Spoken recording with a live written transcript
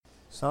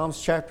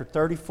Psalms chapter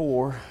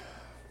 34,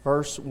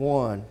 verse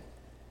 1.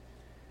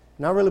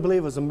 And I really believe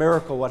it was a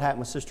miracle what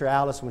happened with Sister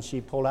Alice when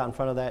she pulled out in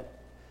front of that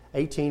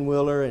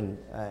 18-wheeler and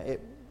it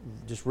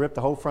just ripped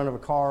the whole front of her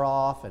car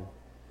off, and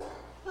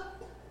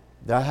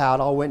that's how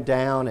it all went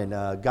down.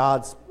 And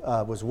God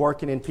was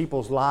working in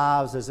people's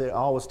lives as it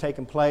all was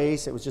taking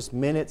place. It was just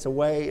minutes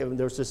away. It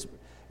was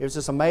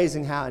just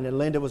amazing how. And then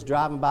Linda was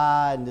driving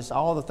by, and just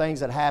all the things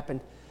that happened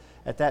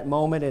at that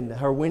moment, and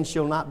her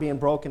windshield not being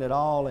broken at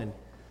all. And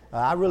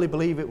I really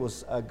believe it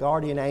was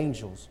guardian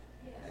angels.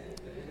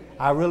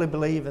 I really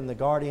believe in the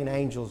guardian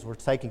angels were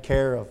taking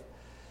care of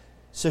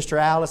Sister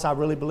Alice. I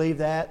really believe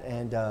that.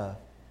 And I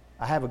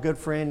have a good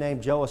friend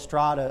named Joe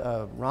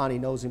Estrada. Ronnie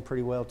knows him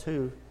pretty well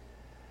too.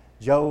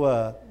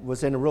 Joe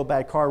was in a real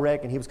bad car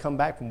wreck, and he was coming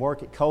back from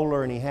work at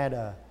Kohler, and he had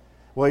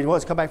he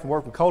was coming back from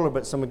work from Kohler,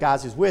 but some of the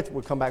guys he was with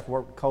would come back from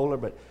work with Kohler,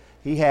 but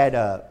he had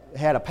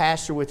a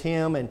pastor with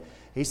him, and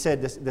he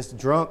said this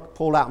drunk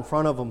pulled out in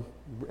front of him.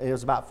 It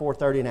was about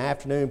 4:30 in the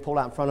afternoon, pulled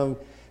out in front of him,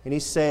 and he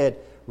said,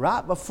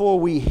 right before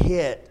we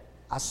hit,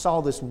 I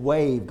saw this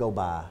wave go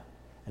by.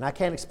 And I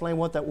can't explain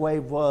what that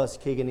wave was,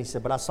 Keegan. He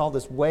said, but I saw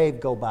this wave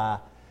go by,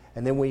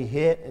 and then we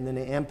hit, and then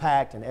the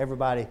impact, and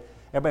everybody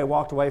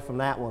walked away from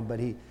that one.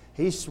 But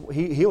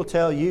he'll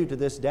tell you to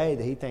this day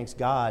that he thinks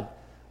God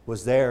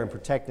was there and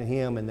protecting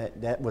him, and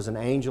that was an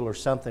angel or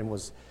something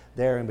was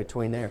there in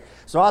between there.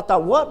 So I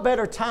thought, what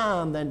better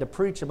time than to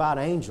preach about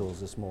angels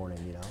this morning,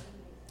 you know?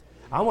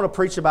 I want to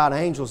preach about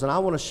angels, and I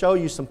want to show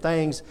you some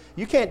things.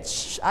 I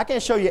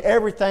can't show you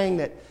everything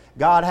that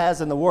God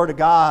has in the Word of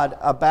God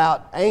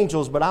about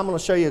angels, but I'm going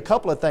to show you a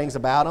couple of things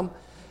about them.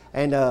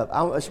 And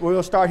we're going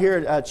to start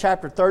here at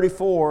chapter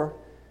 34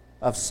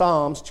 of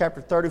Psalms, chapter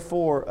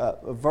 34,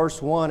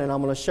 verse 1, and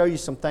I'm going to show you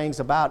some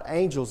things about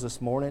angels this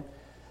morning,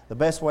 the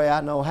best way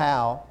I know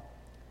how,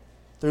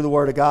 through the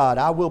Word of God.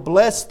 I will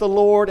bless the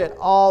Lord at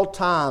all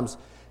times.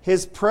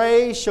 His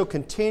praise shall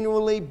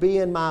continually be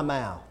in my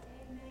mouth.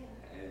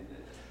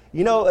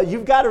 You know,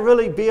 you've got to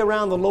really be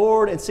around the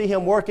Lord and see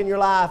Him work in your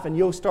life, and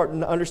you'll start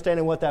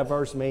understanding what that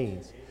verse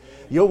means.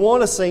 You'll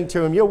want to sing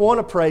to Him. You'll want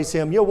to praise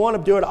Him. You'll want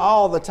to do it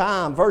all the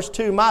time. Verse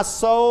 2, my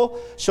soul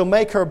shall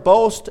make her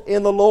boast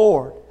in the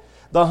Lord.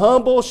 The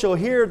humble shall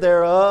hear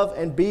thereof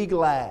and be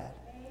glad.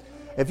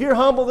 If you're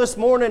humble this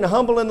morning and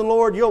humble in the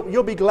Lord,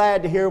 you'll be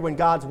glad to hear when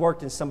God's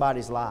worked in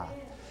somebody's life.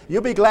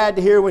 You'll be glad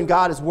to hear when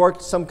God has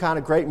worked some kind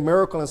of great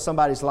miracle in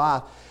somebody's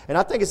life. And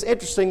I think it's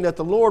interesting that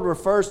the Lord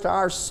refers to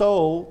our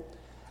soul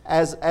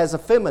as a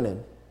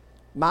feminine.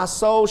 My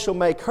soul shall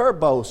make her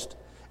boast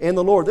in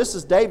the Lord. This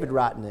is David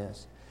writing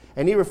this.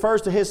 And he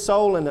refers to his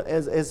soul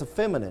as a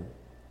feminine.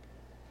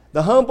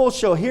 The humble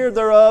shall hear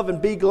thereof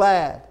and be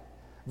glad.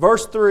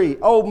 Verse 3,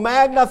 oh,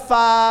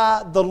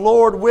 magnify the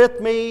Lord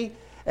with me,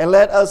 and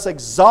let us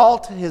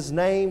exalt His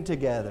name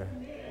together.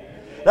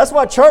 That's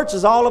what church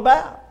is all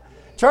about.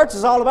 Church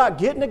is all about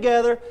getting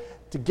together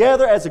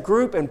as a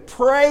group and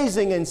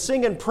praising and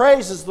singing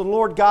praises to the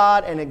Lord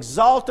God and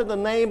exalting the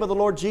name of the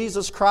Lord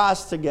Jesus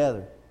Christ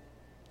together.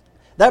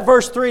 That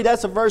verse 3,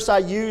 that's a verse I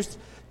used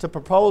to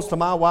propose to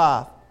my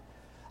wife.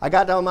 I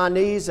got down on my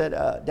knees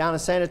down in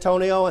San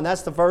Antonio, and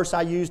that's the verse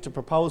I used to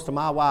propose to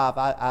my wife.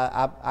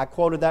 I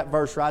quoted that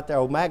verse right there.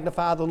 Oh,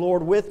 magnify the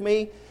Lord with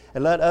me,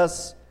 and let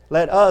us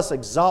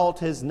exalt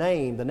His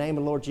name, the name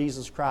of the Lord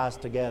Jesus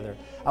Christ together.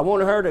 I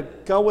wanted her to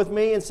go with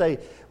me and say,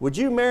 would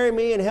you marry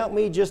me and help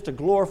me just to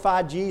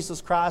glorify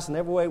Jesus Christ in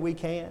every way we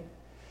can?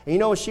 And you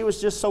know, she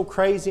was just so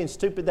crazy and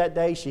stupid that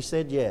day, she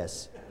said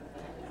yes.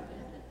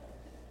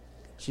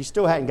 She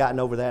still hadn't gotten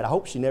over that. I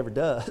hope she never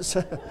does.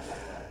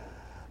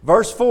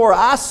 Verse 4,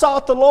 I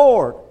sought the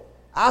Lord,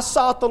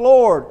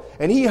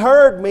 and He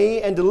heard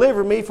me and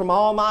delivered me from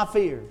all my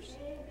fears.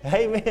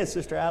 Amen,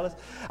 Sister Alice.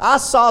 I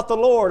sought the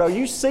Lord. Are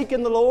you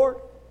seeking the Lord?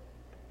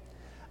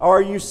 Or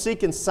are you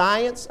seeking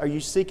science? Are you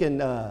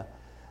seeking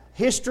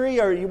history?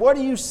 What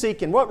are you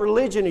seeking? What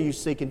religion are you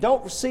seeking?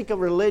 Don't seek a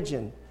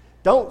religion.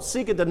 Don't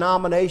seek a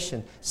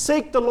denomination.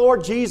 Seek the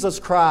Lord Jesus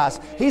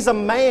Christ. He's a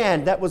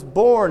man that was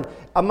born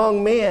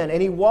among men,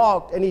 and He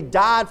walked, and He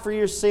died for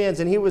your sins,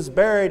 and He was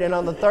buried, and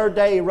on the third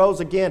day He rose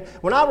again.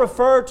 When I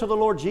refer to the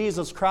Lord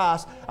Jesus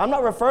Christ, I'm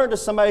not referring to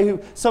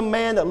some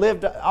man that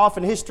lived off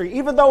in history,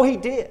 even though he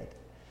did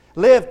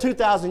live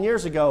 2,000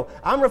 years ago.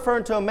 I'm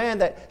referring to a man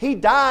that he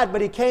died,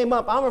 but he came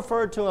up. I'm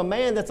referring to a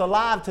man that's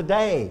alive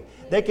today.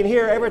 They can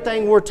hear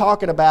everything we're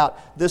talking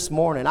about this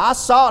morning. I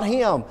sought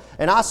Him,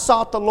 and I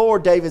sought the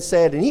Lord, David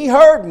said, and He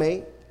heard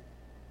me.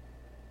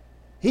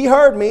 He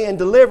heard me and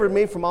delivered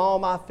me from all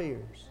my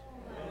fears.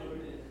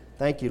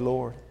 Thank you,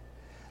 Lord.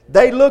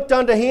 They looked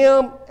unto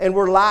Him and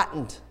were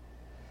lightened,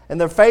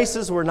 and their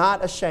faces were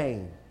not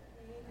ashamed.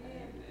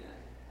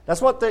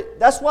 That's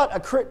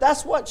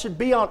what should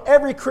be on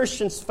every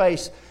Christian's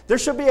face. There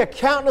should be a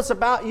countenance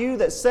about you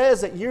that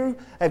says that you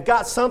have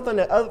got something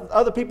that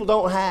other people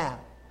don't have.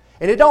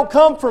 And it don't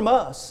come from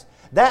us.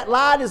 That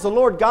light is the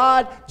Lord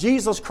God,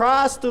 Jesus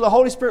Christ, through the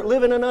Holy Spirit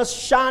living in us,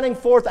 shining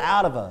forth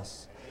out of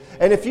us.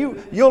 And if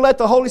you'll let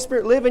the Holy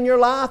Spirit live in your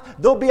life,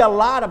 there'll be a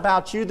light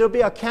about you. There'll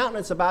be a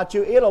countenance about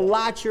you. It'll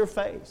light your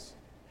face.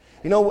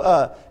 You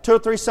know, 2 or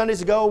 3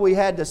 Sundays ago, we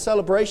had the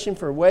celebration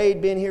for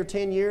Wade being here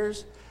 10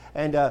 years.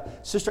 And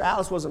Sister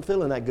Alice wasn't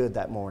feeling that good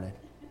that morning.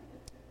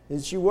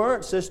 And she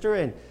weren't, sister.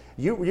 And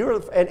you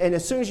were, and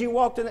as soon as you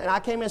walked in and I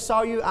came in and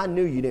saw you, I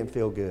knew you didn't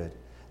feel good.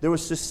 There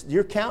was just,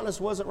 your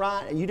countenance wasn't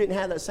right, and you didn't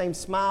have that same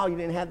smile, you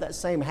didn't have that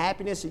same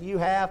happiness that you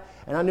have,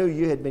 and I knew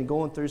you had been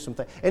going through some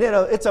things. And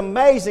it's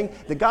amazing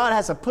that God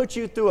has to put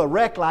you through a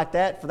wreck like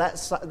that for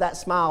that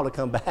smile to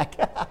come back.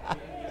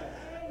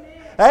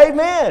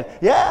 Amen.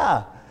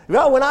 Yeah.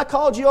 Well, when I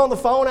called you on the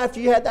phone after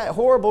you had that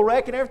horrible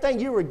wreck and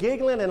everything, you were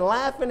giggling and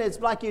laughing. It's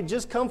like you'd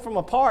just come from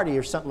a party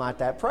or something like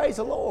that. Praise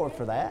the Lord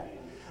for that.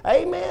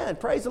 Amen.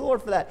 Praise the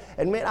Lord for that.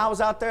 And man, I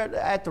was out there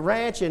at the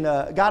ranch and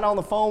got on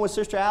the phone with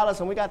Sister Alice,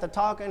 and we got to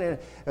talking,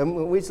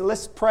 and we said,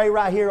 let's pray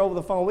right here over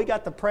the phone. We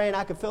got to praying.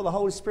 I could feel the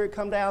Holy Spirit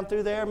come down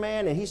through there,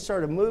 man, and he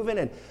started moving,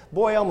 and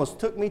boy, almost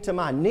took me to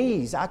my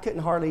knees. I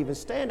couldn't hardly even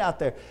stand out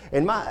there.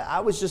 And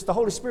the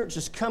Holy Spirit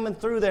just coming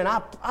through there,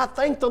 and I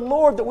thank the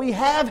Lord that we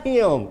have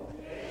him.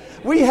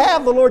 We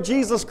have the Lord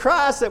Jesus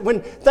Christ, that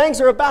when things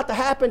are about to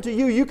happen to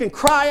you, you can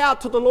cry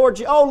out to the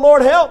Lord, oh,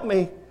 Lord, help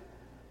me.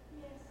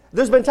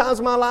 There's been times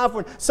in my life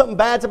when something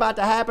bad's about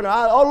to happen,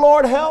 oh,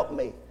 Lord, help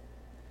me.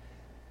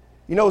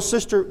 You know,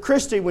 Sister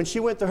Christy, when she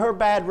went through her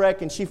bad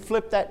wreck and she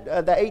flipped that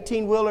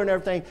 18-wheeler and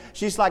everything,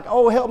 she's like,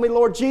 oh, help me,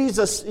 Lord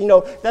Jesus. You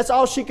know, that's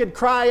all she could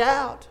cry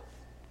out.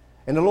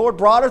 And the Lord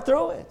brought her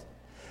through it.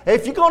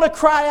 If you're going to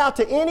cry out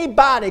to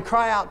anybody,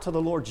 cry out to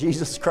the Lord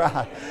Jesus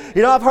Christ.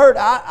 You know,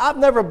 I've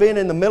never been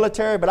in the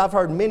military, but I've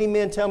heard many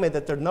men tell me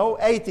that there are no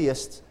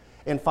atheists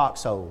in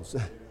foxholes.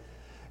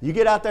 You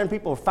get out there and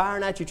people are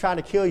firing at you, trying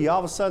to kill you. All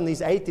of a sudden,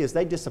 these atheists,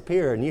 they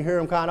disappear. And you hear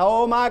them crying,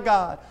 oh, my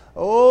God,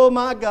 oh,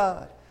 my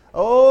God,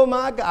 oh,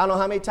 my God. I don't know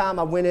how many times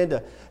I went in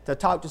to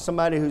talk to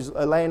somebody who's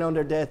laying on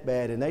their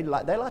deathbed, and they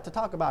like to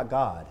talk about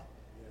God.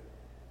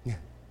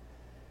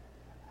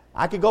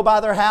 I could go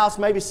by their house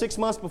maybe 6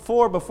 months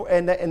before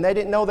and they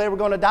didn't know they were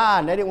going to die,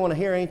 and they didn't want to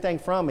hear anything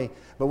from me.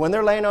 But when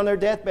they're laying on their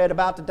deathbed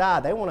about to die,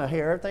 they want to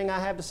hear everything I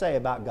have to say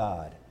about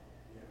God.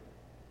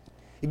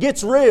 It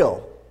gets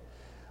real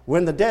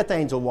when the death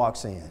angel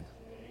walks in.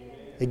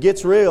 It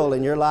gets real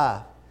in your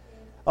life.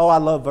 Oh, I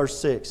love verse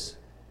 6.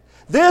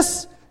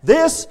 This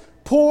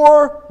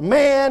poor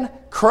man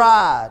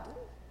cried,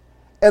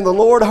 and the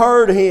Lord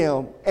heard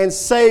him and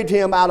saved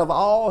him out of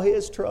all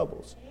his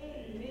troubles.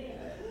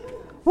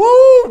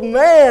 Woo,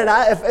 man,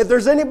 if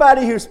there's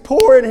anybody who's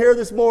poor in here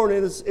this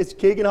morning, it's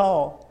Keegan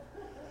Hall.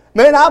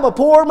 Man, I'm a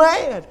poor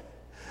man.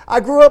 I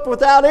grew up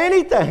without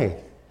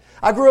anything.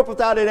 I grew up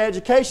without an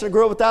education. I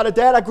grew up without a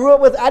dad.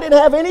 I didn't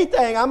have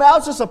anything. I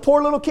was just a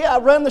poor little kid. I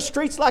ran the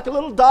streets like a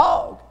little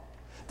dog.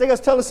 I think I was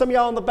telling some of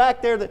y'all in the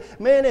back there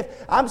that, man,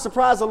 I'm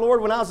surprised the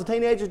Lord, when I was a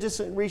teenager, just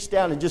reached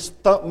down and just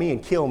thumped me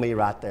and killed me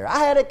right there. I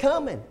had it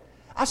coming.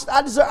 I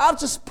was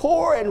just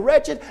poor and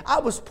wretched. I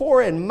was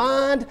poor in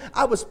mind.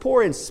 I was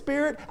poor in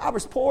spirit. I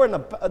was poor in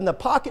the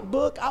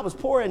pocketbook. I was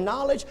poor in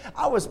knowledge.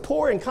 I was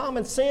poor in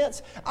common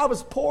sense. I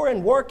was poor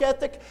in work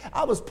ethic.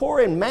 I was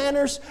poor in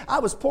manners. I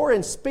was poor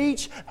in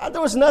speech.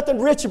 There was nothing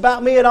rich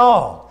about me at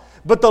all.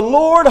 But the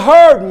Lord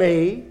heard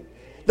me.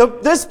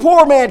 This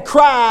poor man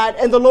cried,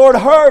 and the Lord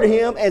heard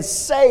him and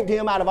saved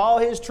him out of all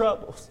his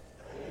troubles.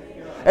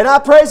 And I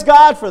praise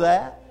God for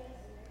that.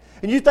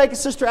 And you think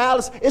Sister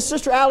Alice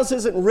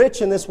isn't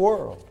rich in this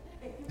world.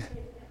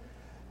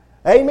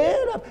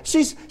 Amen.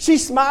 She's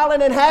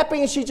smiling and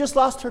happy, and she just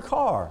lost her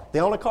car, the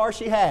only car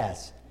she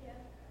has.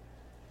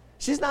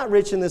 She's not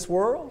rich in this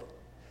world.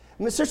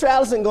 I mean, Sister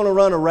Alice isn't going to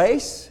run a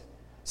race.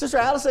 Sister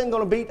Alice isn't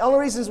going to beat. The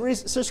only reason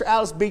Sister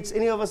Alice beats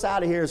any of us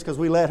out of here is because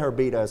we let her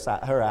beat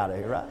her out of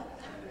here, right?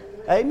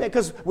 Amen.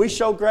 Because we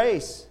show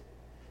grace.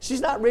 She's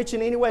not rich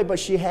in any way, but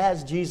she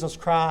has Jesus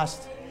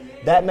Christ.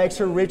 That makes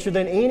her richer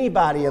than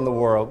anybody in the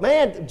world.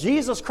 Man,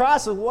 Jesus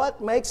Christ is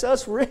what makes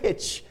us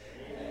rich.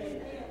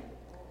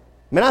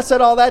 Man, I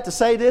said all that to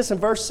say this in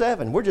verse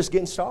 7. We're just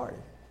getting started.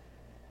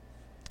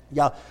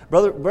 Y'all,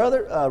 brother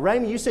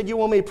Raymond, you said you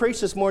want me to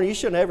preach this morning. You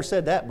shouldn't have ever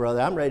said that,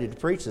 brother. I'm ready to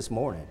preach this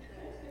morning.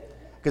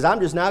 Because I'm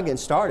just now getting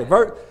started.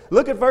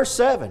 Look at verse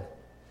 7.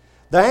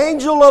 The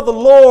angel of the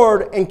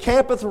Lord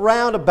encampeth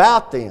round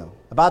about them,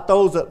 about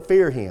those that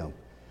fear him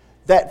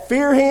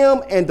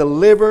and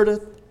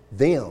delivereth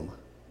them.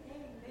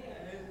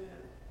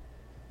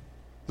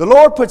 The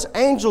Lord puts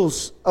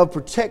angels of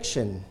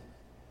protection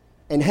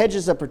and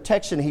hedges of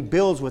protection He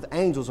builds with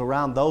angels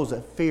around those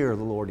that fear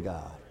the Lord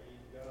God.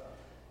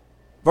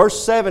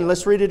 Verse 7,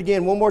 let's read it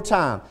again one more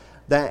time.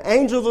 The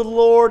angel of the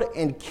Lord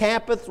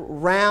encampeth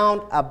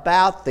round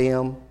about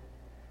them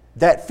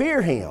that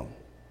fear Him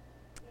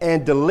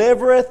and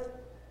delivereth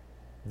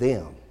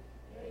them.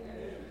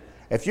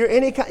 If you're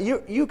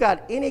you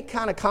got any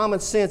kind of common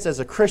sense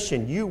as a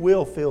Christian, you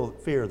will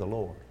fear the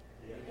Lord.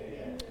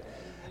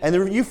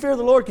 And you fear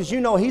the Lord because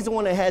you know He's the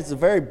one that has the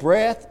very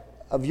breath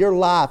of your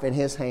life in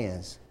His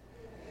hands.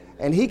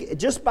 And He,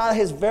 just by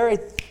His very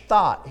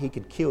thought, He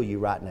could kill you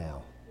right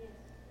now.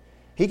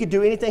 He could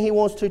do anything He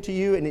wants to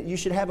you, and you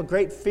should have a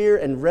great fear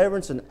and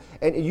reverence, and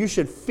you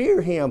should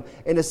fear Him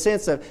in the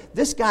sense of,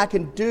 this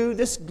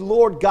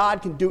Lord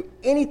God can do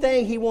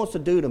anything He wants to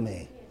do to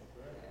me.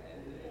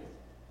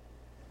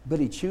 But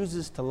He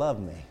chooses to love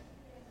me.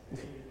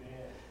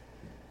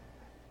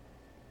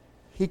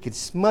 He could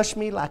smush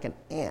me like an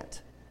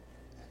ant.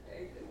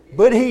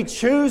 But He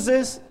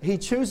chooses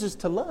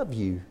to love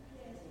you.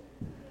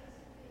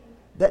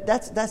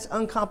 That's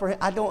uncomprehendable.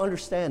 I don't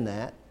understand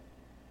that.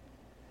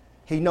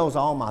 He knows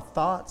all my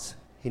thoughts.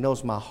 He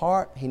knows my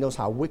heart. He knows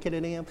how wicked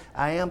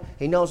I am.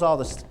 He knows all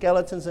the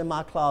skeletons in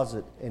my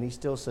closet. And He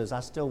still says, I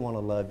still want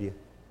to love you.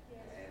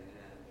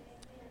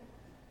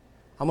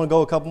 I'm going to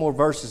go a couple more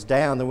verses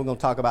down, then we're going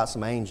to talk about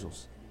some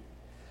angels.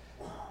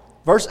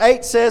 Verse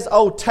 8 says,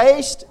 oh,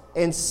 taste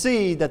and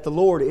see that the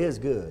Lord is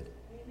good.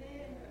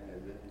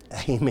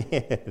 Amen.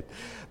 Amen.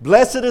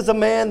 Blessed is a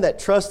man that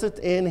trusteth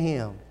in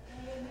Him.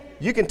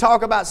 You can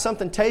talk about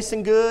something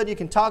tasting good. You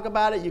can talk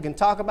about it. You can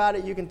talk about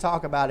it. You can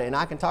talk about it. And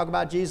I can talk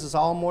about Jesus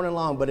all morning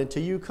long. But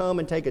until you come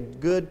and take a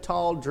good,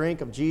 tall drink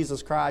of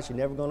Jesus Christ, you're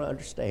never going to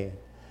understand.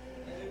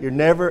 You're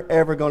never,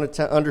 ever going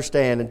to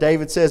understand. And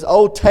David says,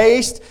 oh,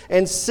 taste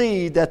and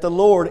see that the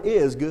Lord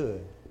is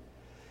good.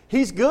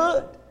 He's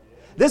good.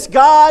 This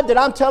God that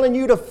I'm telling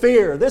you to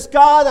fear, this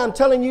God that I'm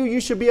telling you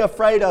should be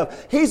afraid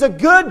of, He's a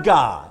good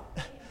God.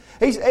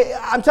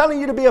 I'm telling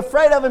you to be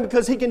afraid of Him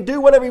because He can do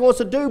whatever He wants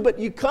to do, but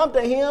you come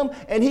to Him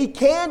and He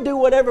can do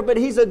whatever, but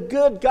He's a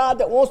good God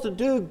that wants to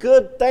do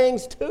good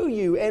things to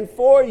you and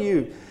for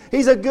you.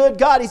 He's a good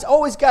God. He's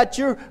always got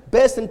your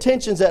best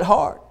intentions at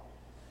heart.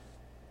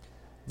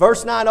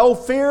 Verse 9, oh,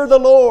 fear the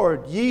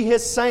Lord, ye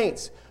His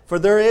saints, for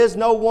there is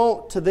no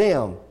want to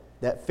them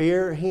that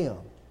fear Him.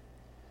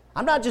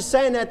 I'm not just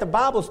saying that. The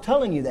Bible's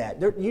telling you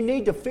that. You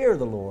need to fear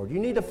the Lord. You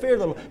need to fear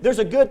the Lord. There's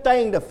a good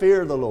thing to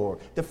fear the Lord.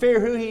 To fear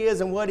who He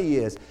is and what He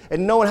is.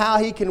 And knowing how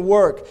He can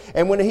work.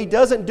 And when He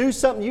doesn't do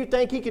something you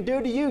think He can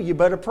do to you, you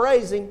better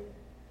praise Him.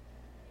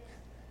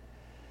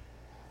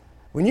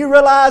 When you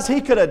realize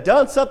He could have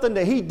done something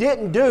that He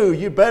didn't do,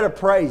 you better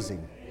praise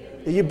Him.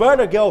 You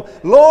better go,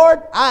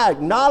 Lord, I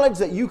acknowledge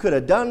that you could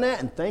have done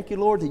that, and thank you,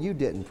 Lord, that you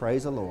didn't.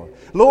 Praise the Lord.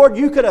 Lord,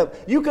 you could have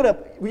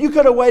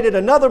waited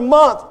another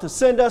month to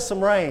send us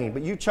some rain,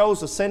 but you chose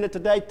to send it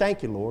today.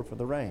 Thank you, Lord, for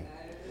the rain.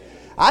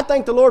 I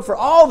thank the Lord for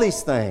all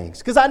these things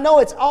because I know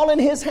it's all in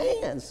His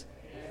hands.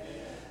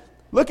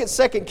 Look at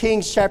 2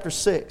 Kings chapter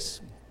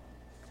 6.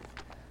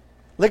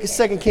 Look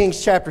at 2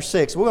 Kings chapter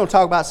 6. We're going to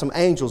talk about some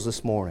angels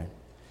this morning.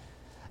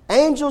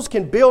 Angels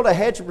can build a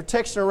hedge of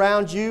protection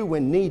around you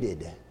when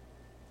needed.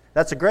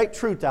 That's a great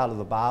truth out of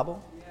the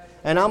Bible.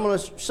 And I'm going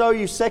to show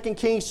you 2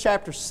 Kings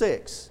chapter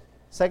 6.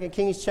 2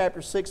 Kings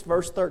chapter 6,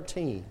 verse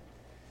 13.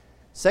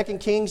 2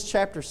 Kings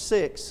chapter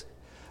 6,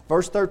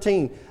 verse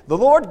 13. The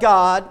Lord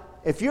God,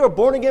 if you're a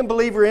born-again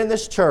believer in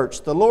this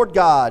church, the Lord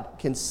God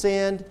can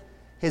send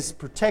His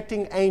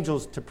protecting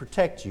angels to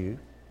protect you.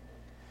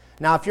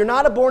 Now, if you're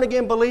not a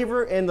born-again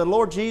believer in the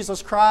Lord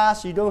Jesus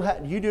Christ, you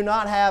do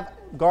not have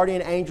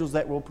guardian angels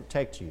that will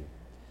protect you.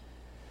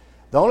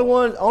 The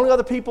only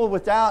other people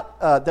that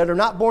are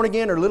not born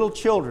again are little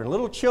children.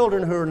 Little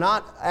children who are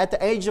not at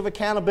the age of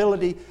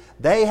accountability,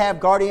 they have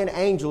guardian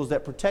angels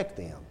that protect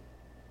them.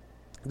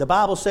 The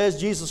Bible says,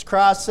 Jesus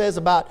Christ says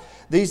about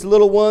these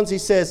little ones, He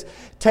says,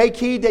 take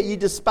heed that ye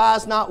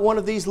despise not one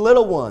of these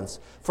little ones.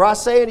 For I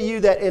say unto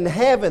you that in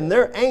heaven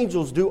their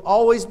angels do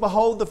always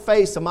behold the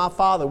face of my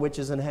Father which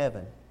is in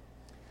heaven.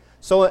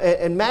 So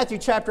in Matthew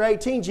chapter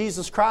 18,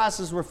 Jesus Christ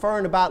is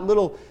referring about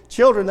little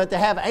children that they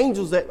have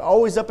angels that are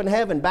always up in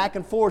heaven, back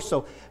and forth.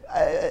 So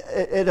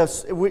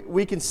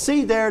we can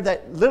see there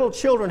that little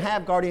children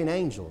have guardian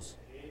angels.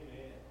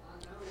 Amen.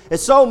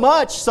 It's so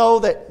much so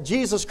that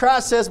Jesus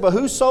Christ says, but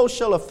whoso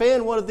shall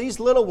offend one of these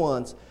little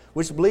ones,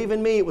 which believe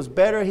in me, it was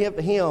better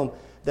him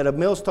that a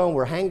millstone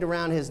were hanged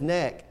around his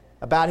neck,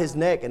 about his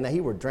neck, and that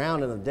he were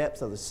drowned in the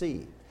depths of the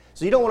sea.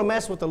 So you don't want to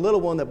mess with the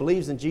little one that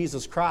believes in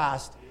Jesus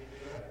Christ.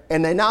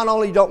 And they not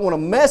only don't want to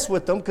mess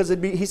with them, because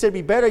He said it'd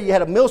be better you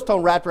had a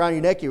millstone wrapped around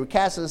your neck, you were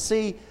cast in the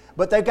sea,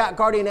 but they've got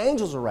guardian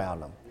angels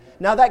around them.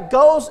 Now that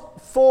goes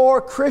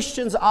for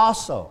Christians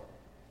also.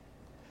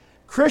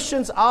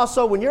 Christians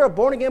also, when you're a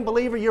born-again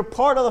believer, you're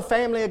part of the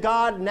family of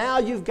God. Now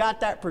you've got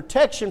that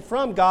protection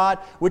from God,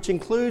 which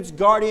includes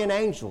guardian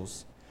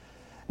angels.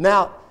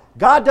 Now,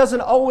 God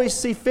doesn't always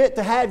see fit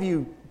to have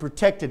you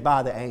protected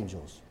by the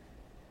angels.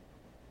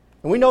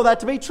 And we know that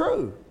to be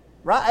true.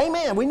 Right?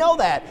 Amen. We know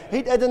that.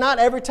 Not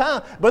every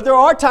time. But there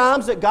are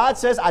times that God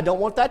says, I don't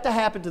want that to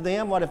happen to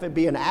them. What if it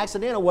be an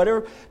accident or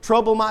whatever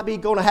trouble might be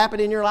going to happen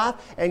in your life?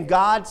 And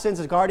God sends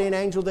a guardian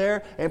angel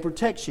there and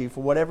protects you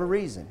for whatever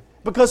reason.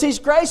 Because He's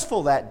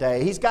graceful that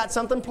day. He's got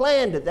something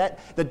planned. That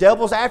the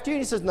devil's after you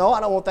and he says, no,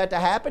 I don't want that to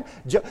happen.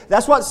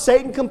 That's what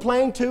Satan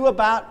complained to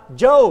about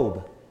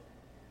Job.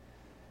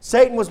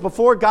 Satan was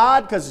before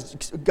God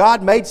because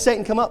God made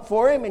Satan come up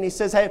for him. And he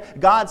says, hey,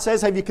 God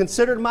says, have you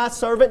considered my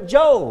servant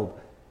Job?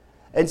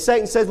 And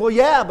Satan says, well,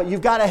 yeah, but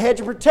you've got a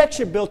hedge of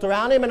protection built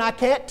around him and I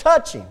can't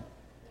touch him.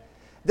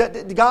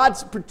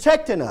 God's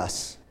protecting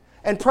us.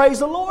 And praise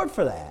the Lord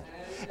for that.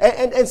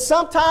 And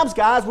sometimes,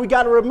 guys, we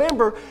got to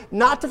remember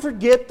not to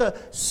forget the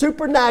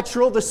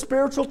supernatural, the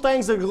spiritual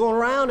things that are going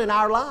around in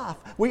our life.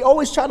 We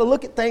always try to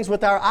look at things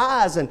with our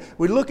eyes, and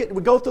we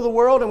go through the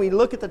world and we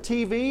look at the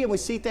TV and we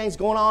see things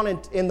going on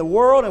in the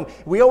world, and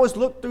we always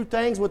look through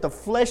things with our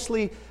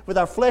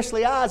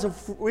fleshly eyes, and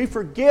we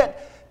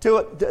forget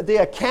the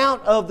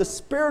account of the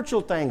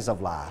spiritual things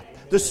of life,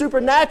 the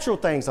supernatural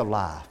things of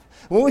life.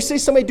 When we see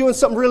somebody doing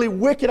something really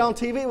wicked on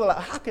TV, we're like,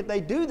 how could they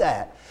do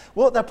that?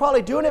 Well, they're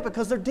probably doing it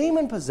because they're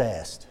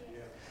demon-possessed.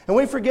 And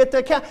we forget the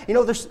account. You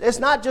know, it's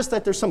not just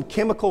that there's some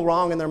chemical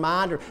wrong in their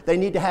mind or they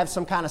need to have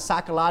some kind of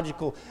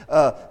psychological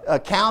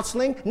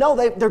counseling. No,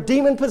 they're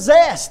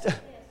demon-possessed.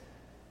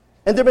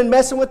 And they've been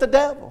messing with the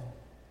devil.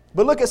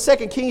 But look at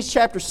 2 Kings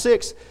chapter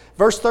 6,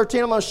 verse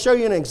 13. I'm going to show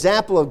you an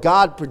example of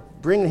God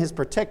bringing His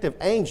protective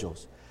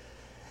angels.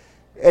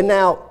 And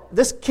now,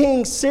 this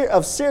king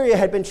of Syria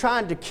had been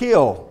trying to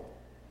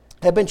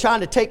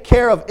take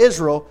care of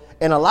Israel,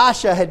 and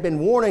Elisha had been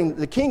warning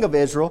the king of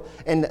Israel,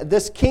 and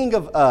this king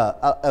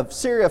of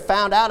Syria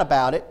found out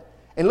about it.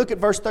 And look at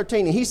verse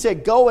 13. And he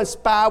said, go and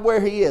spy where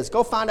he is.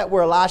 Go find out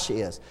where Elisha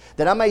is,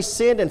 that I may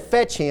send and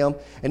fetch him.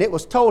 And it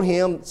was told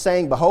him,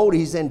 saying, behold,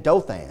 he's in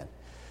Dothan.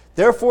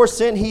 Therefore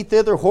sent he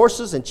thither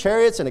horses and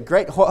chariots and a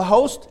great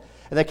host.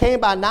 And they came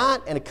by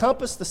night and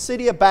encompassed the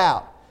city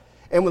about.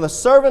 And when the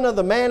servant of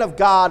the man of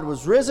God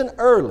was risen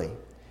early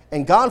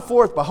and gone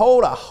forth,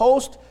 behold, a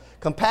host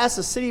compassed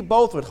the city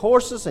both with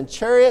horses and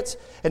chariots.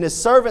 And his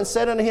servant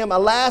said unto him,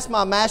 alas,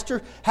 my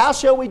master, how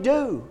shall we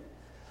do?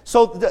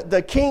 So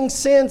the king of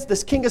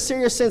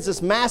Syria sends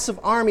this massive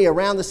army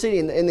around the city,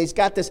 and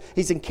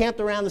he's encamped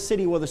around the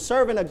city. Well, the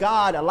servant of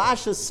God,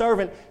 Elisha's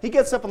servant, he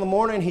gets up in the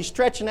morning and he's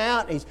stretching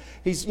out, and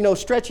he's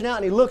stretching out,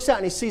 and he looks out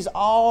and he sees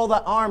all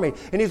the army.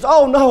 And he's,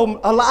 oh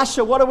no,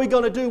 Elisha, what are we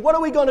going to do? What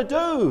are we going to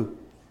do?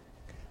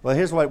 Well,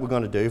 here's what we're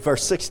going to do.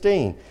 Verse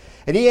 16.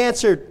 And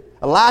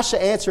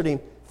Elisha answered him,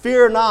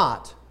 fear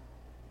not,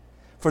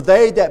 for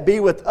they that be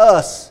with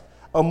us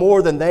are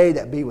more than they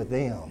that be with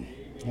them.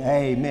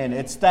 Amen.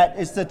 It's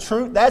the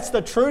truth. That's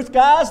the truth,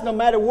 guys, no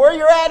matter where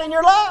you're at in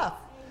your life.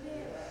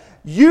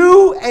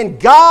 You and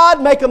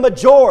God make a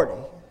majority.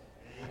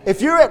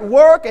 If you're at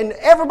work and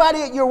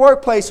everybody at your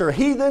workplace are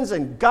heathens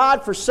and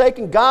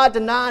God-forsaken,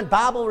 God-denying,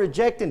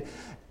 Bible-rejecting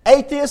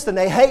atheists, and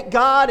they hate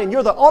God, and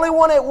you're the only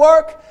one at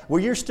work,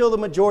 well, you're still the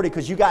majority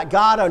because you got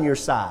God on your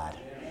side.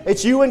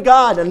 It's you and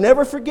God, and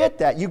never forget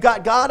that. You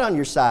got God on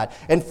your side.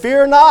 And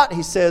fear not,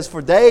 he says,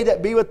 for they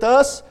that be with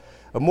us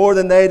are more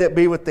than they that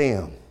be with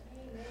them.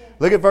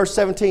 Look at verse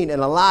 17.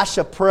 And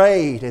Elisha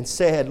prayed and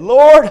said,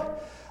 Lord,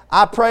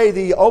 I pray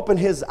thee, open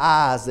his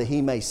eyes that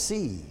he may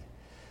see.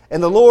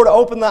 And the Lord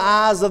opened the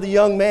eyes of the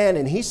young man,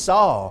 and he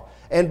saw.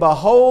 And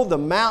behold, the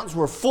mountains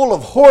were full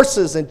of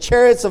horses and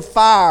chariots of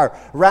fire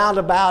round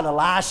about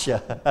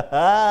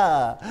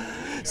Elisha.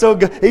 So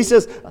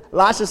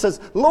Elisha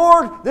says,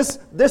 Lord, this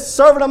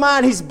servant of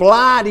mine, he's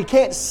blind. He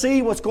can't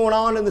see what's going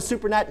on in the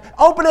supernatural.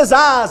 Open his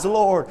eyes,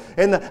 Lord.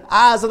 And the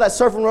eyes of that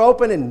servant were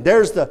open, and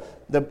there's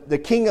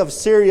the king of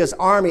Syria's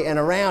army, and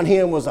around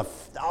him was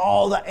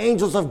all the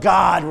angels of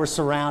God were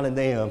surrounding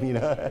them. You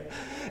know,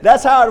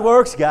 that's how it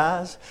works,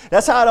 guys.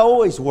 That's how it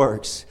always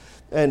works.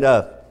 And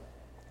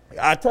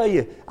I tell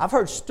you, I've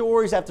heard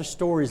stories after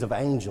stories of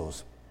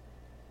angels.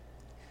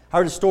 I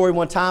heard a story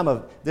one time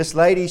of this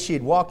lady. She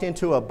had walked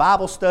into a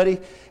Bible study,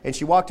 and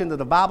she walked into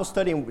the Bible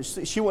study, and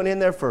she went in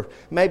there for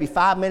maybe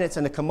 5 minutes,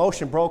 and the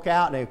commotion broke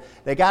out, and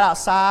they got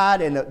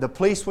outside, and the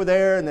police were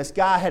there, and this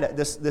guy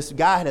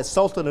had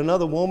assaulted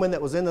another woman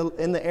that was in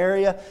the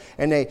area,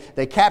 and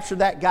they captured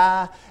that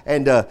guy,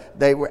 and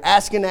they were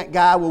asking that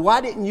guy, well, why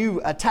didn't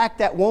you attack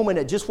that woman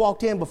that just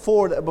walked in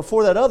before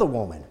that other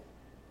woman?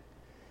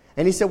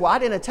 And he said, well, I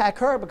didn't attack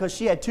her because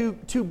she had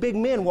two big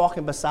men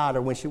walking beside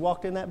her when she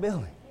walked in that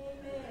building.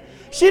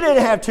 She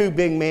didn't have two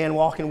big men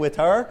walking with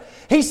her.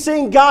 He's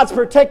seen God's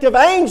protective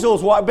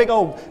angels, big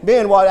old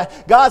men.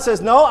 God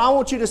says, no, I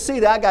want you to see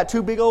that I got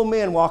two big old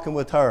men walking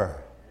with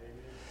her.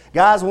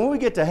 Guys, when we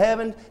get to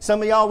heaven,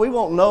 some of y'all, we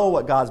won't know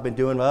what God's been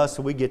doing to us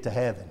till we get to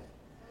heaven.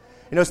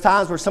 You know, there's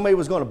times where somebody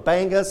was going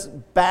to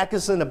back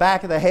us in the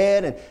back of the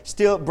head and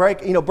still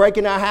break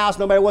in our house,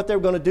 no matter what they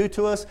were going to do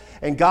to us.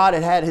 And God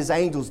had His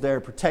angels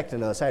there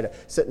protecting us,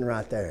 sitting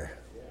right there.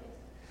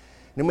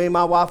 And me and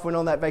my wife went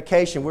on that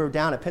vacation. We were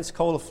down at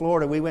Pensacola,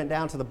 Florida. We went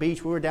down to the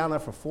beach. We were down there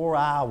for 4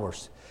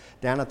 hours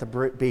down at the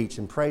beach.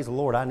 And praise the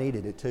Lord, I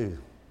needed it too.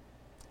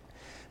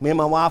 Me and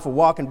my wife were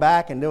walking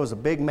back, and there was a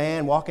big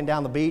man walking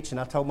down the beach. And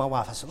I told my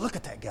wife, I said, look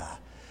at that guy.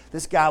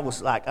 This guy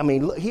was like, I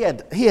mean, he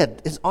had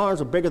his arms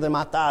were bigger than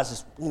my thighs,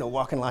 just,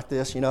 walking like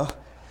this,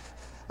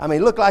 I mean,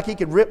 it looked like he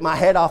could rip my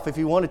head off if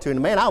he wanted to. And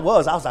man, I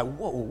was like,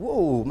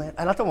 whoa, man.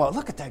 And I told him,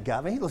 look at that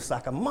guy, man. He looks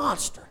like a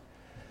monster.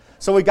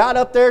 So we got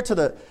up there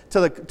to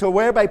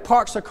where everybody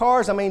parks their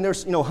cars. I mean,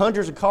 there's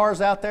hundreds of cars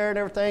out there and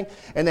everything,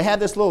 and they have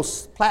this little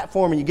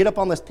platform, and you get up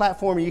on this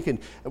platform and you can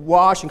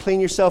wash and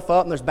clean yourself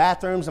up. And there's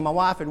bathrooms. And my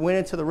wife had went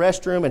into the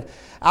restroom, and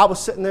I was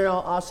sitting there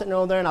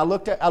over there, and I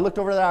looked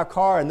over at our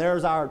car, and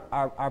there's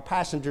our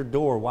passenger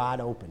door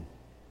wide open.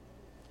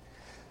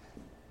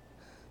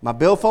 My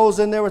billfold's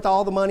in there with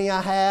all the money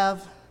I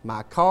have,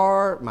 my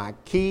car, my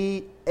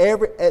key,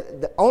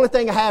 the only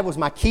thing I had was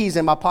my keys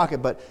in my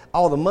pocket, but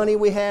all the money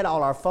we had,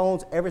 all our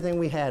phones, everything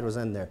we had was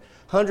in there.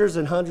 Hundreds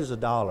and hundreds of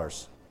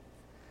dollars.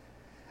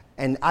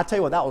 And I tell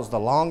you what, that was the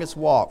longest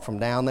walk from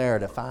down there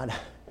to find.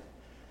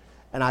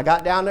 And I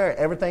got down there,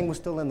 everything was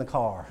still in the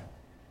car.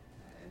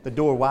 The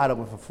door wide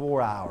open for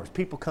 4 hours.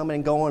 People coming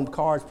and going,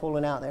 cars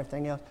pulling out and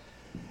everything else.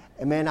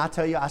 And man, I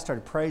tell you, I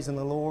started praising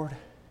the Lord.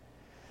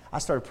 I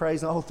started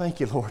praising, oh, thank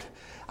you, Lord.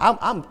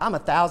 I'm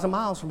 1,000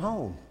 miles from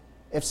home.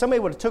 If somebody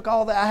would have took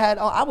all that I had,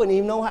 I wouldn't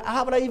even know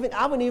I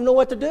wouldn't even know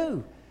what to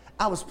do.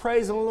 I was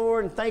praising the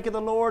Lord and thanking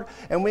the Lord.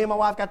 And me and my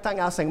wife got thinking,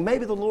 I was saying,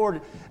 maybe the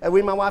Lord, and we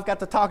and my wife got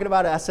to talking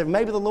about it. I said,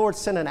 maybe the Lord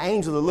sent an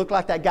angel that looked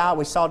like that guy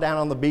we saw down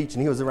on the beach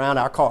and he was around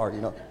our car,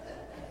 you know.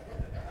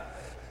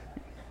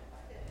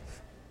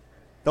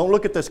 Don't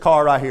look at this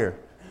car right here,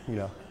 you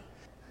know.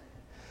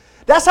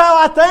 That's how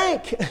I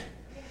think.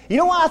 You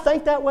know why I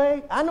think that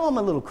way? I know I'm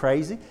a little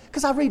crazy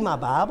because I read my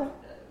Bible.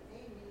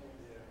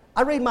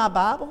 I read my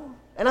Bible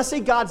and I see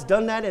God's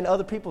done that in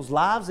other people's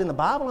lives in the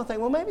Bible. And I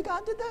think, well, maybe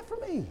God did that for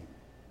me.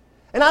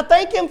 And I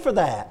thank Him for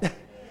that.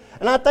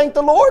 And I thank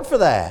the Lord for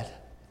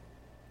that.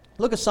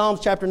 Look at Psalms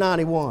chapter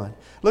 91.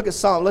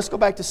 Let's go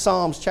back to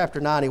Psalms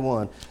chapter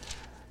 91.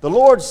 The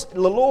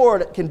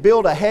Lord can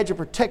build a hedge of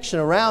protection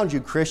around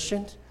you,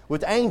 Christians,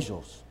 with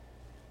angels.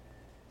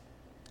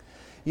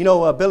 You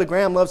know, Billy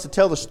Graham loves to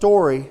tell the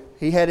story.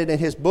 He had it in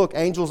his book,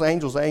 Angels,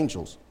 Angels,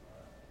 Angels.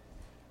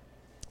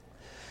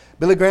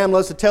 Billy Graham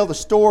loves to tell the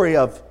story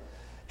of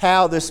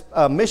how this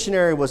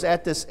missionary was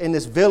in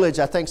this village,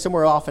 I think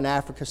somewhere off in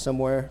Africa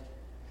somewhere.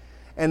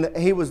 And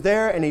he was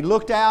there and he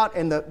looked out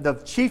and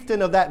the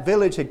chieftain of that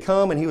village had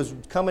come and he was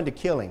coming to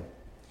kill him.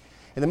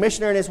 And the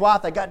missionary and his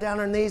wife, they got down on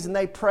their knees and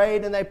they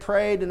prayed and they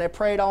prayed and they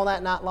prayed all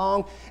that night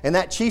long. And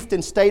that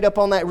chieftain stayed up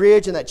on that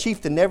ridge and that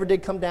chieftain never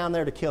did come down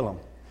there to kill him.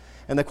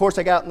 And of course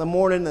they got out in the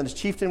morning and the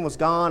chieftain was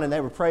gone and they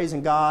were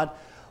praising God.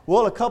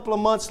 Well, a couple of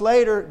months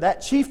later,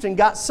 that chieftain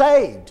got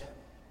saved.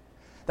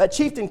 That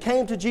chieftain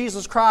came to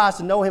Jesus Christ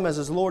and know Him as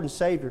his Lord and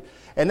Savior.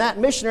 And that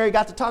missionary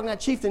got to talking to that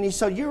chieftain. He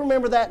said, you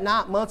remember that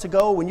night months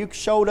ago when you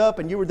showed up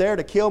and you were there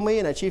to kill me?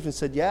 And that chieftain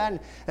said, yeah. And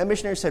that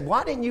missionary said,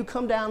 why didn't you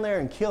come down there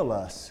and kill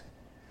us?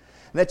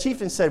 And that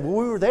chieftain said, well,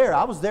 we were there.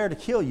 I was there to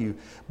kill you.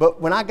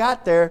 But when I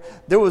got there,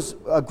 there was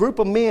a group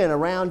of men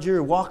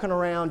walking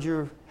around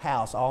your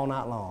house all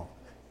night long.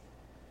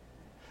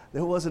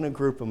 There wasn't a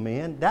group of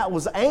men. That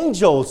was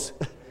angels.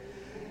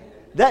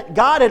 That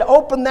God had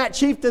opened that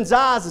chieftain's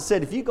eyes and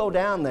said, if you go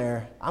down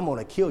there, I'm going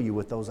to kill you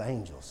with those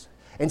angels.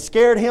 And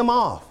scared him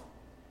off.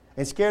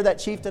 And scared that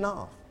chieftain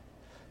off.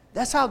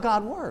 That's how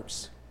God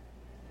works.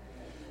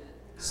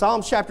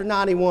 Psalms chapter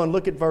 91,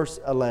 look at verse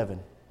 11.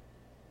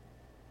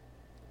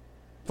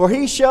 For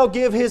He shall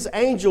give His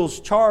angels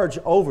charge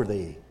over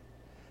thee,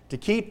 to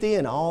keep thee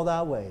in all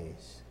thy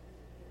ways.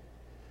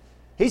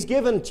 He's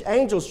given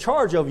angels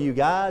charge over you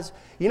guys.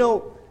 You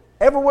know,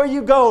 everywhere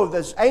you go,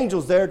 there's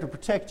angels there to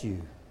protect you.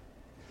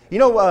 You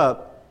know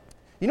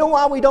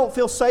why we don't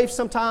feel safe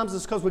sometimes?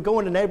 It's because we go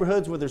into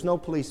neighborhoods where there's no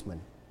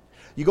policemen.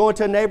 You go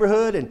into a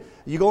neighborhood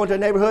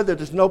that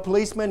there's no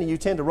policemen and you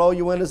tend to roll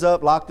your windows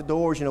up, lock the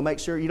doors, make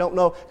sure you don't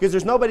know, because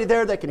there's nobody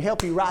there that can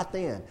help you right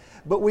then.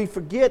 But we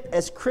forget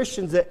as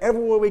Christians that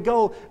everywhere we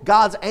go,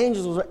 God's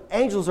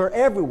angels are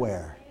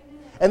everywhere.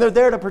 And they're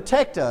there to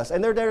protect us,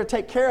 and they're there to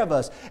take care of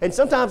us. And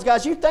sometimes,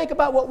 guys, you think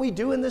about what we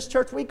do in this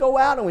church. We go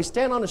out and we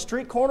stand on the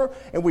street corner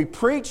and we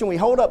preach and we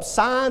hold up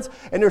signs,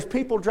 and there's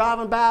people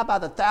driving by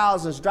the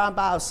thousands, driving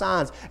by with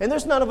signs. And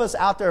there's none of us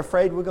out there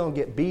afraid we're going to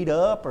get beat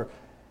up.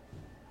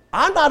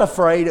 I'm not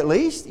afraid, at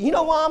least. You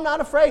know why I'm not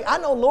afraid? I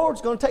know the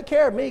Lord's going to take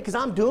care of me because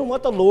I'm doing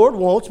what the Lord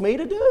wants me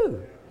to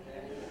do.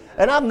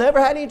 And I've never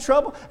had any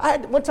trouble.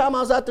 One time I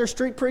was out there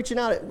street preaching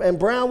out in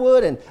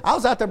Brownwood, and I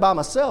was out there by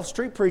myself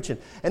street preaching.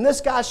 And this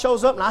guy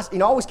shows up,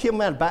 and I always keep him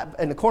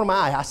in the corner of my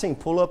eye. I see him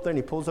pull up there, and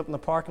he pulls up in the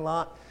parking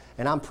lot,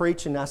 and I'm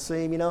preaching, and I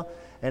see him,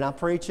 and I'm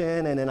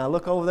preaching, and then I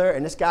look over there,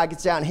 and this guy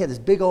gets out, and he had this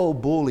big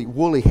old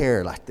woolly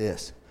hair like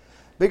this.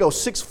 Big old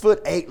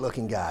 6'8"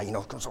 looking guy,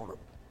 comes over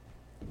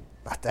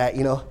like that,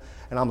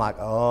 And I'm like,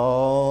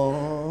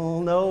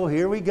 oh, no,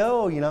 here we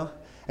go,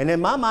 And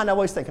in my mind, I'm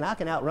always thinking, I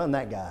can outrun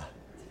that guy.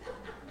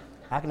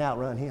 I can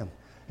outrun him.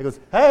 He goes,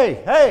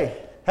 hey.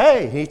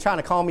 And he's trying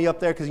to call me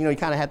up there because, you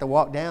kind of had to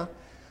walk down.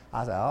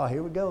 I said, oh,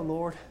 here we go,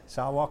 Lord.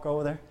 So I walk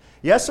over there.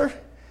 Yes, sir?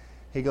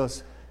 He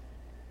goes,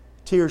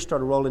 tears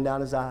started rolling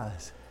down his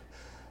eyes.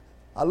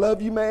 I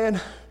love you,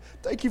 man.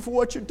 Thank you for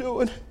what you're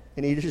doing.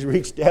 And he just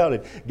reached down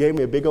and gave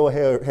me a big old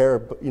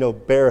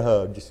bear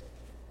hug. Just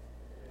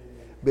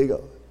big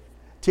old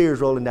tears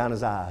rolling down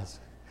his eyes.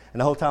 And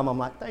the whole time I'm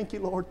like, thank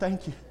you, Lord,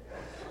 thank you.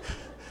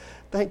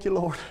 Thank you,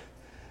 Lord.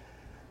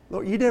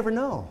 Lord, you never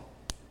know.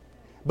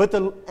 But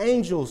the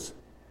angels,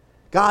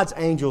 God's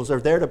angels, are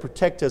there to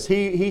protect us.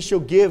 He shall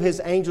give His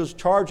angels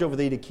charge over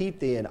thee to keep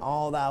thee in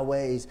all thy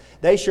ways.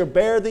 They shall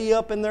bear thee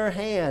up in their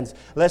hands,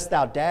 lest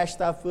thou dash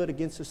thy foot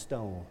against a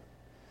stone.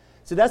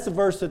 See, that's the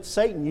verse that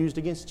Satan used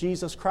against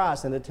Jesus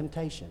Christ in the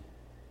temptation.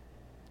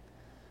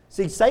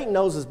 See, Satan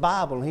knows his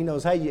Bible, and he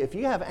knows, hey, if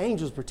you have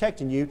angels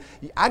protecting you,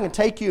 I can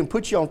take you and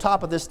put you on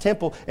top of this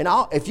temple, and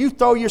if you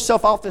throw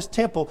yourself off this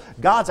temple,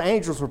 God's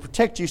angels will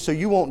protect you so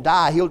you won't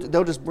die.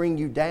 They'll just bring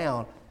you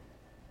down.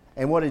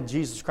 And what did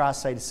Jesus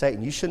Christ say to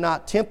Satan? You should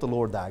not tempt the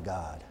Lord thy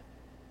God.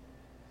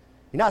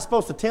 You're not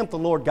supposed to tempt the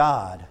Lord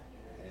God.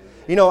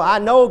 You know, I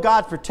know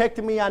God's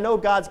protecting me. I know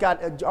God's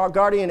got our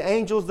guardian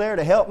angels there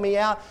to help me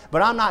out,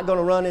 but I'm not going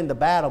to run into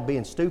battle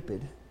being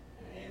stupid.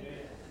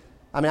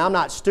 I mean, I'm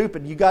not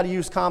stupid. You got to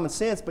use common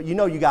sense, but you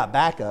know you got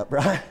backup,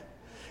 right?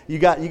 You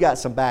got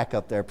some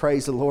backup there.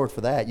 Praise the Lord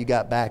for that. You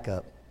got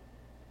backup.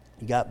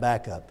 You got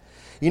backup.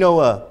 You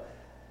know,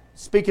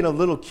 speaking of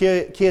little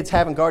kids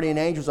having guardian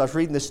angels, I was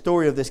reading this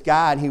story of this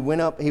guy, and he went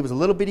up. He was a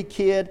little bitty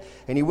kid,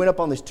 and he went up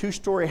on this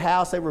 2-story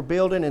house they were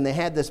building, and they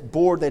had this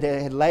board that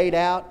they had laid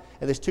out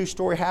at this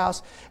 2-story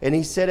house. And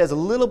he said, as a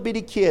little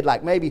bitty kid,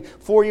 like maybe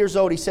 4 years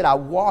old, he said, I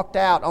walked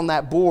out on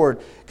that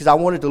board because I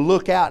wanted to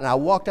look out, and I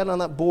walked out on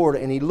that board,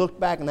 and he looked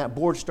back, and that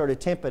board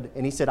started tipping,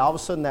 and he said, all of a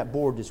sudden that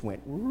board just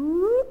went,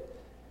 whoop,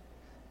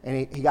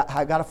 and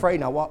I got afraid,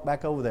 and I walked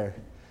back over there.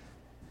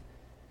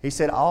 He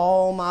said,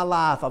 all my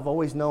life I've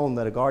always known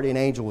that a guardian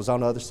angel was on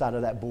the other side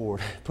of that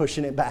board,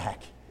 pushing it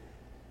back.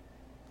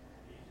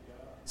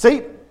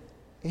 See,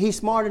 he's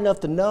smart enough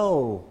to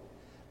know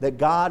that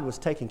God was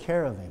taking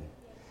care of him.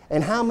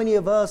 And how many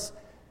of us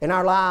in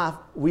our life,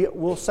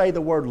 we'll say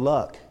the word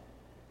luck?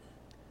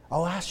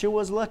 Oh, I sure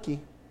was lucky.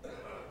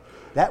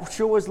 That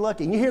sure was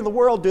lucky. And you hear the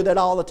world do that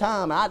all the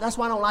time. That's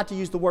why I don't like to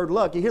use the word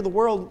luck. You hear the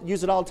world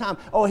use it all the time.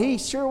 Oh, he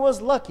sure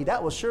was lucky.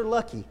 That was sure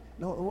lucky.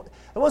 No,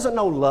 it wasn't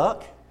no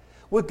luck.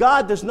 With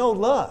God, there's no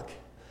luck.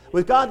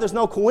 With God, there's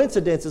no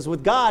coincidences.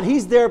 With God,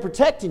 He's there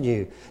protecting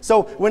you.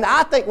 So when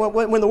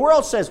the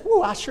world says,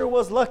 "Whoa, I sure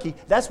was lucky,"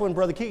 that's when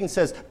Brother Keegan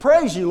says,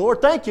 "Praise you,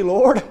 Lord. Thank you,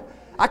 Lord.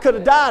 I could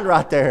have died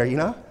right there, you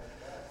know.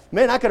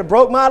 Man, I could have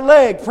broke my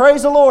leg.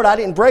 Praise the Lord, I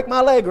didn't break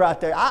my leg right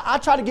there." I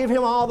try to give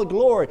Him all the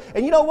glory.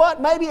 And you know what?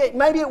 Maybe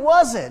it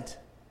wasn't.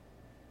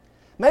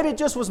 Maybe it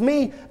just was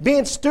me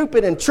being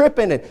stupid and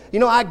tripping. And, you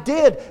know, I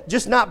did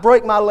just not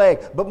break my leg.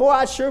 But, boy,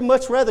 I'd sure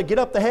much rather get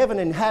up to heaven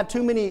and have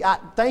too many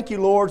thank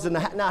you, Lords, than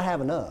not have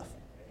enough.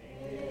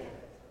 Amen.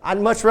 I'd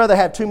much rather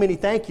have too many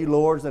thank you,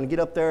 Lords, than get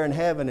up there in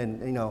heaven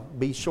and, you know,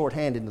 be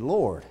short-handed in the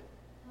Lord.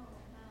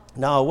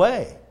 No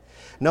way.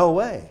 No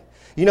way.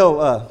 You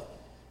know,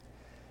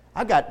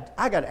 I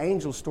got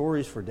angel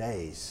stories for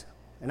days.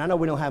 And I know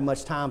we don't have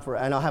much time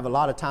I don't have a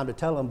lot of time to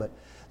tell them, but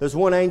there's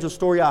one angel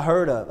story I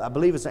heard of. I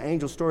believe it's an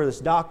angel story.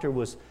 This doctor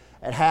was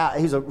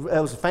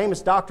was a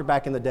famous doctor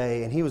back in the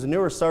day, and he was a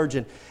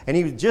neurosurgeon, and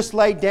he was just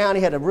laid down.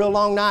 He had a real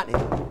long night, and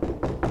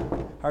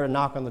he heard a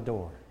knock on the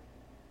door.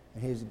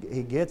 And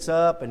he gets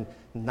up and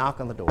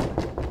knock on the door.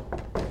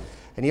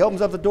 And he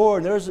opens up the door,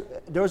 and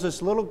there's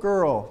this little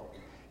girl.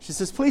 She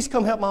says, "Please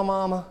come help my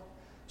mama.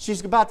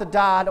 She's about to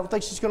die. I don't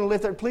think she's going to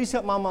live there. Please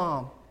help my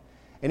mom."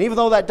 And even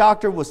though that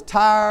doctor was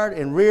tired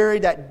and weary,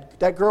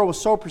 that girl was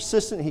so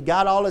persistent, he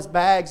got all his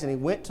bags and he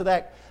went to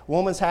that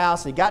woman's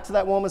house. And he got to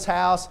that woman's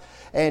house,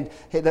 and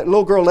that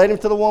little girl led him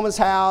to the woman's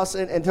house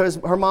and to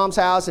her mom's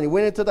house. And he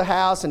went into the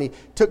house and he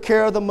took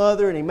care of the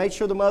mother, and he made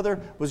sure the mother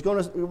was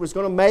going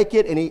to make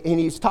it. And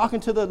he's talking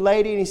to the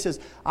lady, and he says,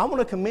 "I want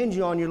to commend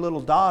you on your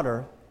little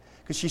daughter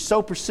because she's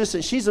so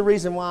persistent. She's the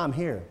reason why I'm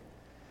here."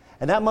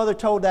 And that mother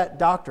told that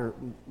doctor,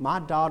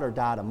 "My daughter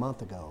died a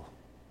month ago."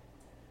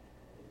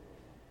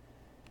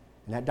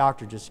 And that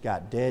doctor just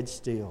got dead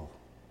still.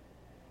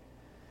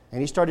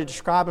 And he started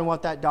describing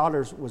what that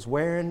daughter was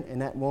wearing,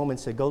 and that woman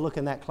said, "Go look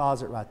in that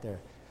closet right there."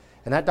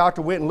 And that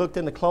doctor went and looked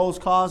in the clothes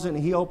closet, and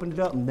he opened it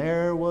up, and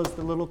there was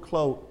the little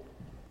coat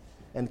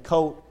and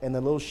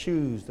the little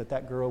shoes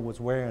that girl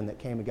was wearing that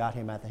came and got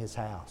him at his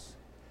house.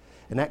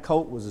 And that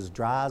coat was as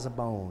dry as a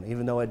bone,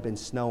 even though it had been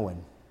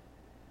snowing.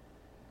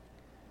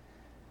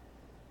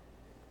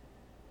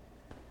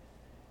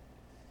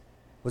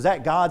 Was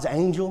that God's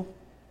angel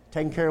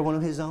taking care of one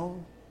of His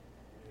own?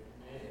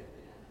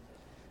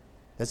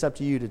 That's up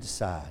to you to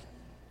decide.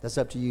 That's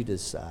up to you to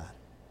decide.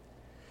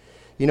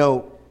 You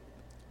know,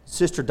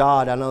 Sister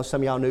Dodd, I know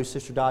some of y'all knew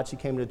Sister Dodd. She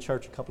came to the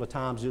church a couple of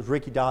times. It was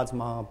Ricky Dodd's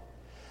mom.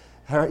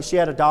 She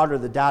had a daughter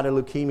that died of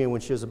leukemia when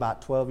she was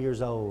about 12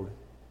 years old.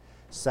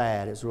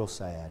 Sad. It was real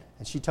sad.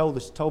 And she told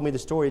me the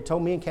story. It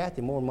told me and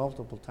Kathy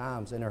multiple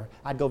times. And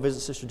I'd go visit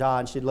Sister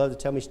Dodd, and she'd love to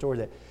tell me a story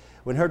that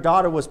when her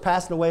daughter was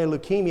passing away of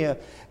leukemia,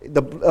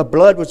 the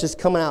blood was just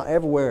coming out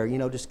everywhere,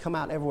 just come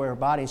out everywhere in her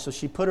body. And so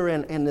she put her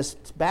in this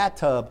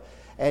bathtub,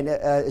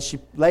 and she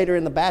laid her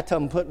in the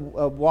bathtub and put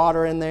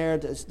water in there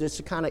just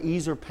to kind of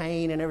ease her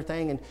pain and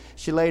everything. And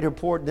she laid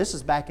her this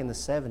is back in the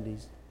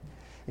 70s.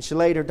 And she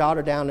laid her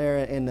daughter down there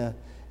in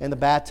the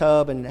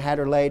bathtub and had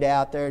her laid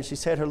out there. And she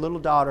said her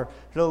little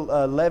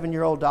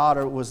 11-year-old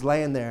daughter was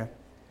laying there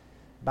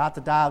about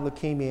to die of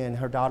leukemia. And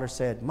her daughter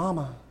said,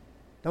 "Mama,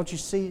 don't you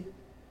see it?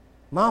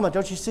 Mama,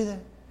 don't you see that?"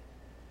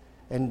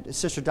 And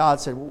Sister Dodd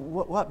said,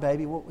 "What,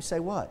 baby? Say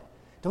what?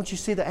 Don't you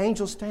see the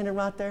angel standing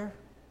right there?"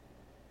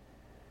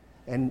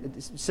 And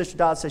Sister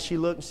Dodd said she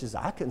looked and she says,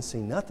 "I couldn't see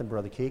nothing,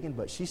 Brother Keegan,"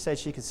 but she said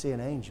she could see an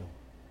angel.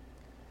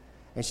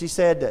 And she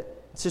said that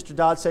Sister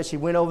Dodd said she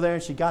went over there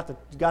and she got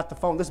the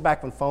phone. This is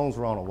back when phones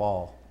were on a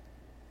wall.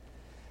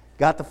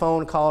 Got the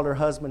phone, called her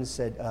husband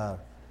and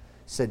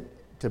said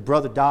to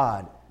Brother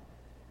Dodd,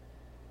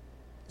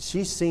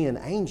 she's seeing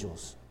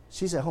angels.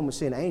 She's at home and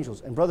seeing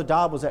angels. And Brother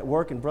Dodd was at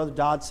work, and Brother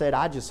Dodd said,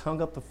 I just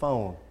hung up the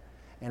phone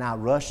and I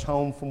rushed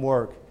home from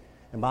work.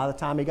 And by the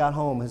time he got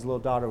home, his little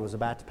daughter was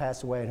about to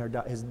pass away,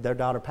 and their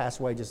daughter passed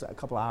away just a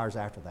couple of hours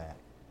after that.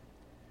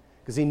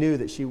 Because he knew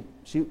that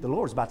the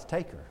Lord was about to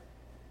take her.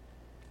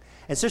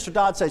 And Sister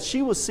Dodd said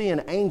she was seeing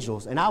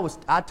angels. And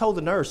I told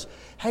the nurse,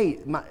 hey,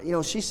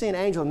 she's seeing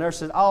angels. And the nurse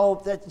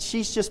said,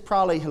 she's just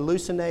probably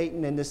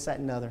hallucinating and this, that,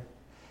 and other.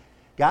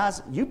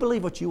 Guys, you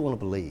believe what you want to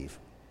believe.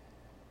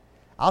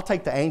 I'll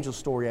take the angel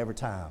story every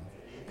time.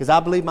 Because I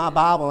believe my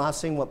Bible and I've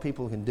seen what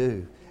people can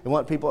do. And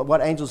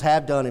what angels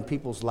have done in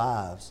people's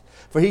lives.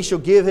 For he shall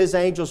give his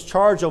angels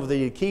charge over thee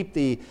to keep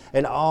thee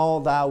in all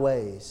thy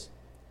ways.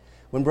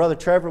 When Brother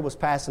Trevor was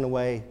passing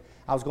away,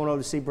 I was going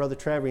over to see Brother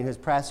Trevor, and he was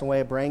passing away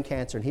of brain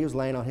cancer, and he was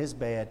laying on his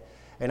bed.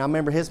 And I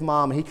remember his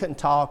mom, and he couldn't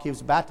talk. He was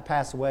about to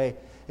pass away.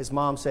 His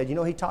mom said,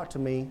 he talked to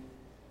me.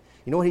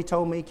 You know what he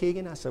told me,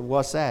 Keegan? I said,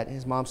 what's that?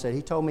 His mom said,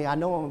 he told me, I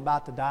know I'm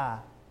about to die.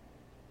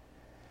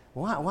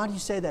 Why do you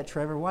say that,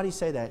 Trevor? Why do you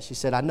say that? She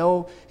said,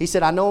 He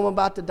said, I know I'm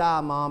about to die,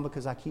 Mom,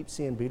 because I keep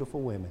seeing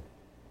beautiful women.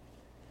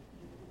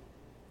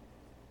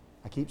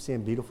 I keep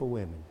seeing beautiful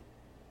women.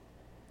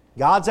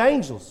 God's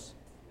angels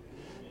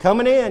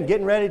coming in,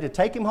 getting ready to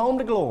take him home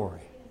to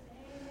glory.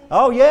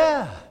 Oh,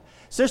 yeah.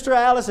 Sister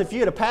Alice, if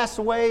you had passed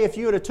away, if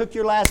you would have took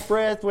your last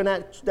breath when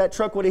that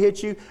truck would have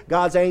hit you,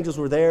 God's angels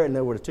were there and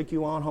they would have took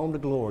you on home to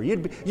glory.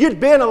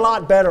 You'd been a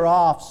lot better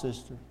off,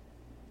 sister.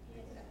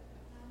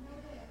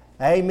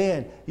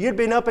 Amen. You'd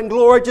been up in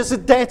glory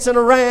just dancing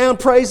around,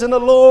 praising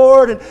the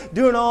Lord and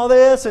doing all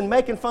this and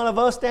making fun of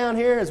us down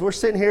here as we're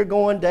sitting here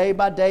going day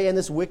by day in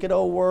this wicked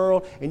old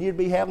world. And you'd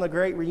be having a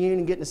great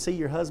reunion, getting to see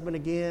your husband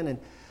again. And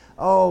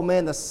oh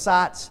man, the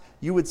sights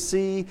you would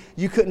see,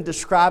 you couldn't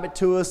describe it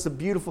to us. The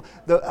beautiful,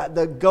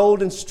 the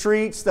golden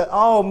streets,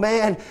 oh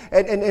man.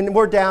 And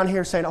we're down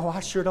here saying, oh, I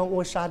sure don't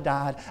wish I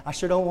died. I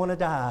sure don't want to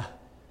die.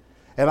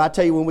 And I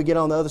tell you, when we get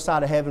on the other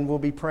side of heaven, we'll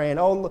be praying,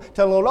 tell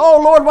the Lord, oh,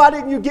 Lord, why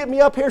didn't you get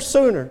me up here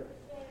sooner?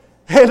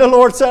 And the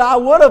Lord said, I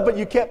would have, but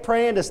you kept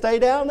praying to stay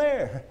down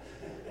there.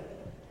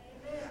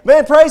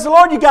 Man, praise the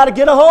Lord, you got to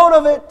get a hold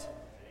of it.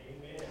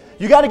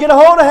 You got to get a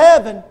hold of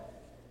heaven.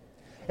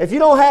 If you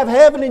don't have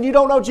heaven and you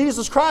don't know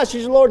Jesus Christ,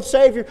 He's your Lord and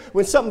Savior,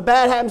 when something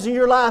bad happens in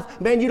your life,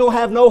 man, you don't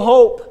have no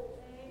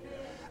hope.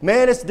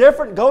 Man, it's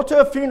different. Go to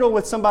a funeral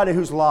with somebody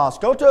who's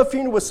lost. Go to a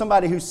funeral with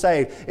somebody who's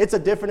saved. It's a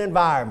different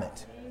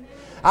environment.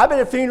 I've been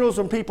at funerals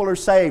when people are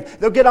saved.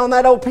 They'll get on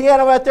that old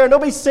piano right there and they'll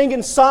be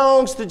singing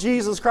songs to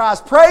Jesus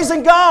Christ,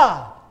 praising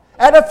God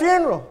at a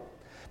funeral.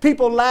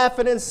 People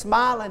laughing and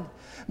smiling.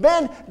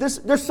 Man,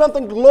 there's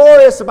something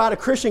glorious about a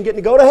Christian getting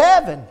to go to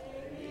heaven.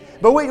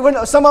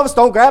 But some of us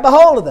don't grab a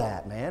hold of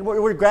that, man.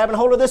 We're grabbing a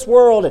hold of this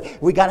world. And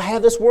we got to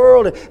have this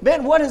world. And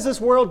man, what has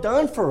this world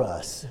done for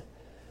us?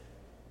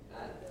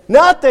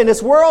 Nothing.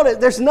 This world,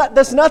 there's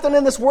nothing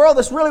in this world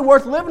that's really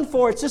worth living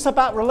for. It's just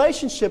about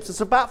relationships.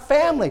 It's about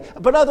family.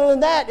 But other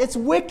than that, it's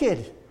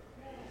wicked.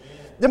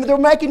 They're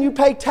making you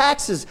pay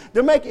taxes.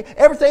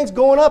 Everything's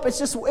going up.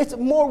 It's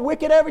more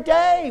wicked every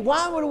day.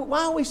 Why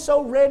are we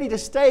so ready to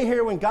stay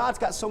here when God's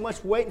got so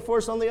much waiting for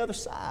us on the other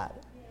side?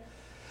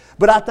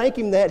 But I thank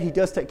Him that He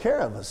does take care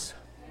of us.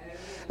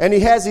 And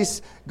He has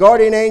these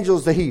guardian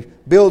angels that He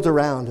builds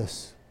around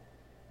us.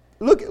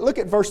 Look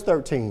at verse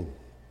 13.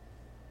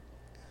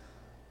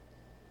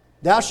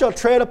 Thou shalt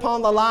tread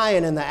upon the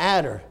lion and the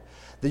adder,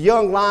 the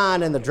young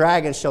lion and the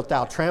dragon shalt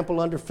thou trample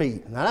under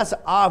feet. Now that's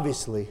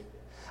obviously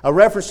a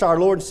reference to our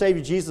Lord and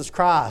Savior Jesus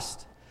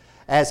Christ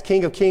as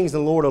King of Kings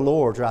and Lord of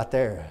Lords right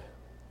there.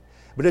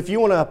 But if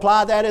you want to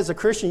apply that as a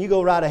Christian, you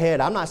go right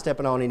ahead. I'm not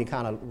stepping on any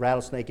kind of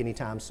rattlesnake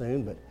anytime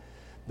soon, but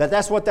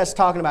that's what that's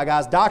talking about,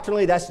 guys.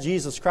 Doctrinally, that's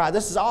Jesus Christ.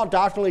 This is all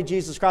doctrinally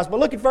Jesus Christ. But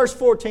look at verse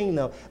 14,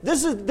 though.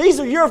 These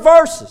are your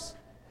verses.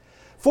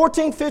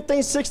 14,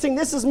 15, 16,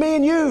 this is me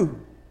and you.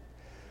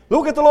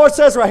 Look what the Lord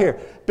says right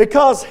here.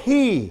 Because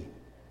He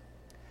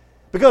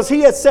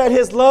has set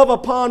His love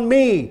upon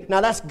me. Now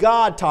that's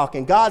God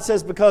talking. God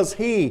says because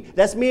He,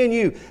 that's me and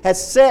you,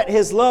 has set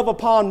His love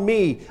upon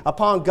me,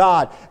 upon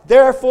God.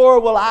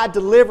 Therefore will I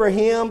deliver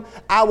him.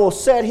 I will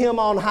set him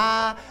on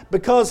high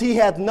because he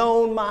hath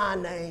known my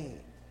name.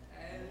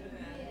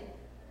 Amen.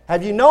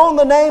 Have you known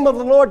the name of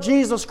the Lord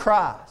Jesus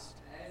Christ?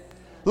 Amen.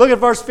 Look at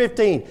verse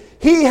 15.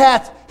 He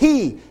hath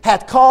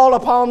called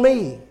upon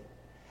me,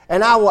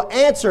 and I will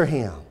answer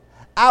him.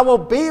 I will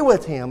be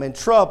with him in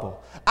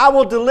trouble. I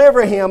will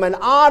deliver him and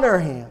honor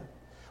him.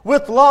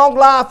 With long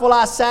life will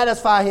I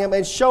satisfy him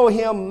and show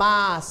him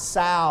my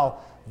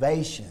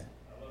salvation.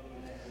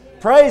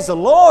 Praise the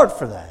Lord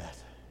for that.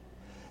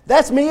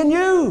 That's me and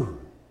you.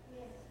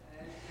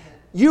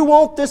 You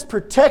want this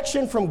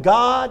protection from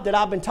God that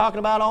I've been talking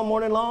about all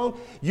morning long?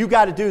 You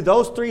got to do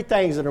those three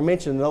things that are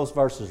mentioned in those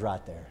verses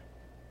right there.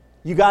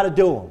 You got to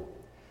do them.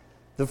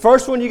 The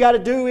first one you got to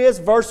do is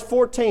verse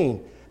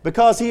 14.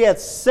 Because he hath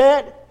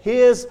set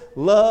His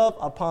love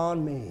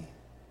upon me.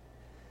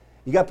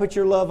 You got to put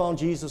your love on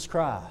Jesus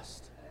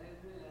Christ.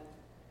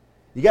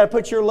 You got to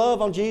put your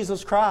love on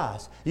Jesus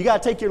Christ. You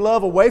got to take your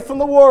love away from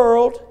the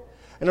world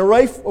and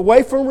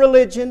away from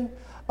religion,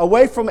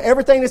 away from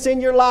everything that's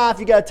in your life.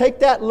 You got to take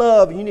that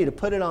love and you need to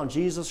put it on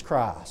Jesus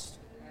Christ.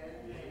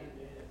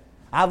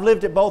 I've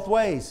lived it both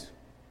ways,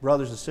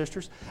 brothers and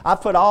sisters.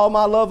 I've put all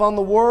my love on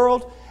the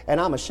world, and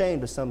I'm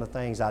ashamed of some of the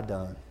things I've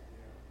done.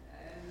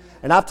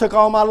 And I've took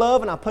all my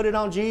love and I put it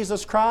on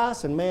Jesus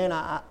Christ, and man,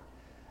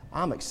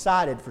 I'm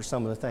excited for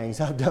some of the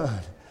things I've done.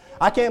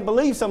 I can't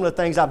believe some of the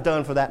things I've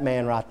done for that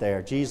man right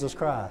there, Jesus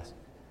Christ.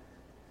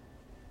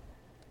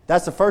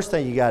 That's the first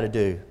thing you got to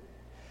do.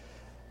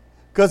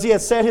 Because He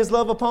has set His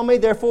love upon me,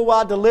 therefore will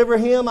I deliver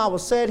Him. I will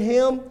set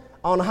Him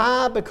on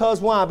high. Because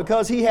why?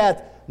 Because He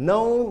hath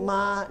known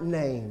my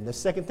name. The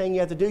second thing you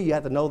have to do, you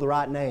have to know the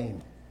right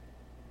name.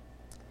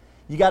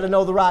 You got to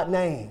know the right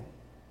name.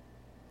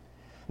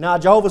 Now, a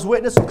Jehovah's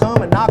Witness will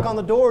come and knock on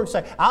the door and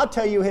say, I'll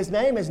tell you His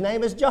name. His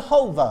name is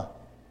Jehovah.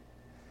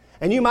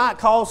 And you might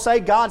say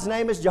God's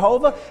name is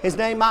Jehovah. His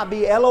name might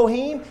be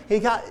Elohim.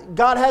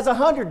 God has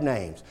 100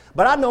 names.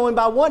 But I know Him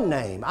by one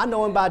name. I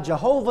know Him by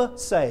Jehovah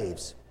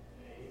Saves.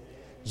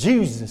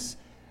 Jesus.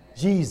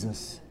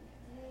 Jesus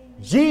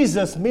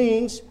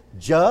means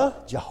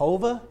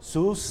Jehovah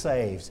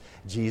saves.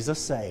 Jesus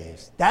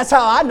saves. That's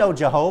how I know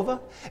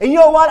Jehovah. And you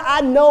know what? I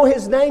know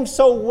His name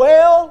so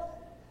well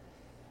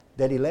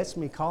that He lets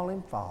me call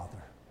Him Father.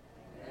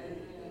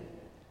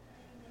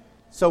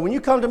 So when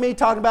you come to me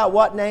talking about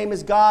what name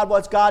is God,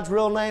 what's God's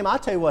real name, I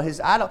tell you what,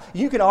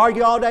 you can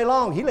argue all day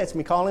long. He lets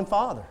me call Him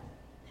Father.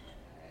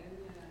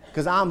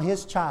 Because I'm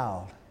His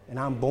child and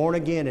I'm born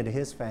again into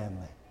His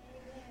family.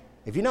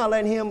 If He's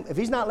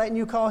not letting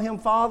you call Him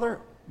Father,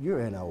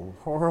 you're in a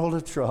world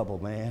of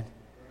trouble, man.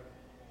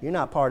 You're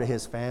not part of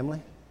His family.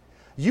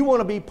 You want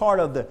to be part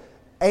of the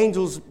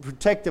angel's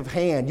protective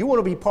hand. You want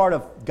to be part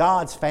of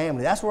God's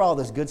family. That's where all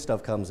this good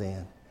stuff comes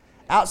in.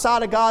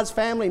 Outside of God's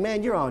family,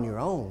 man, you're on your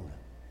own.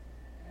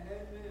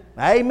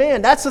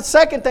 Amen. That's the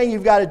second thing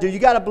you've got to do.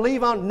 You've got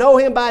to know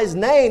Him by His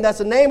name. That's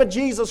the name of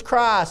Jesus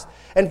Christ.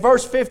 And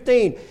verse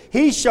 15,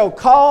 He shall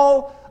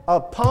call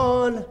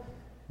upon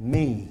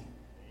me.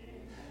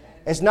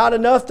 It's not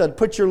enough to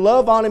put your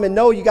love on Him and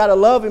know you got to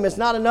love Him. It's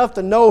not enough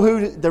to know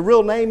who the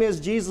real name is,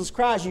 Jesus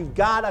Christ. You've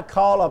got to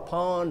call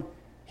upon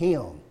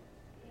Him.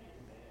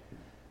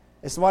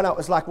 It's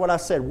like what I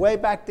said way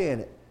back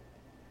then.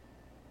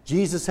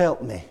 Jesus,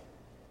 help me.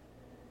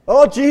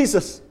 Oh,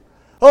 Jesus,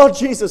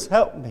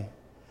 help me.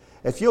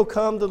 If you'll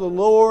come to the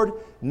Lord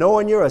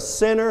knowing you're a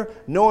sinner,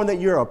 knowing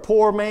that you're a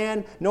poor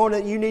man, knowing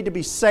that you need to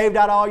be saved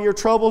out of all your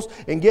troubles,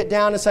 and get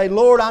down and say,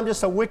 Lord, I'm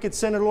just a wicked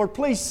sinner. Lord,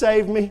 please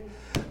save me.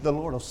 The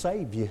Lord will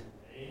save you.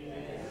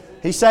 Amen.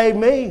 He saved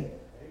me. Amen.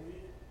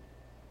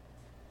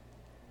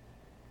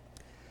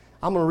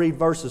 I'm going to read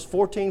verses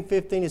 14,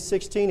 15, and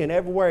 16, and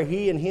everywhere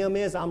He and Him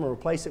is, I'm going to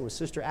replace it with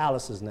Sister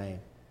Alice's name.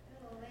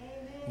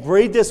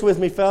 Read this with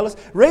me, fellas.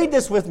 Read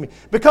this with me.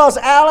 Because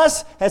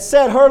Alice has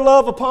set her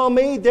love upon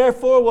me,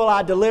 therefore will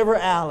I deliver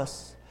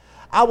Alice.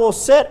 I will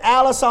set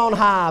Alice on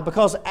high,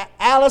 because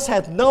Alice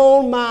hath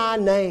known my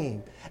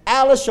name.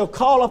 Alice shall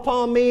call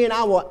upon me, and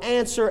I will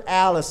answer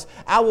Alice.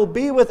 I will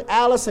be with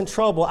Alice in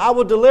trouble. I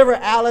will deliver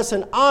Alice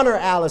and honor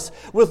Alice.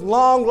 With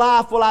long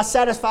life will I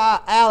satisfy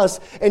Alice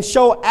and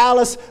show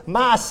Alice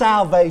my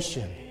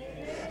salvation.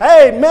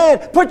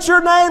 Amen. Put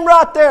your name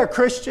right there,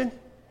 Christian.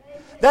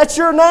 That's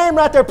your name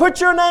right there. Put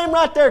your name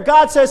right there.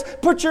 God says,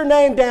 put your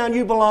name down.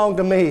 You belong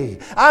to me.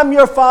 I'm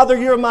your father.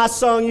 You're my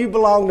son. You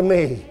belong to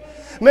me.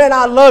 Man,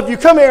 I love you.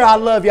 Come here. I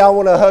love you. I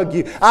want to hug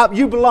you.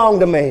 You belong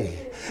to me.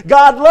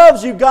 God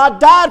loves you. God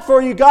died for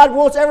you. God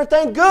wants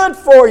everything good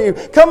for you.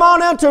 Come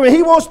on into Him.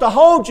 He wants to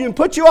hold you and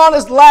put you on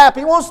His lap.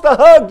 He wants to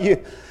hug you.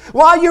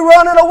 Why are you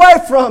running away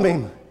from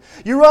Him?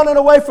 You're running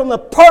away from the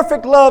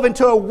perfect love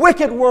into a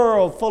wicked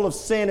world full of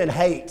sin and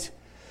hate.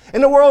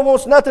 And the world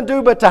wants nothing to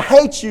do but to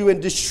hate you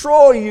and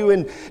destroy you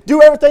and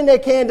do everything they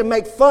can to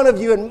make fun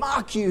of you and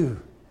mock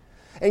you.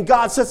 And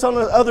God sits on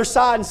the other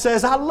side and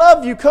says, I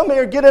love you. Come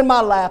here, get in my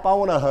lap. I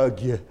want to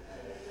hug you.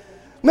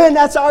 Man,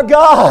 that's our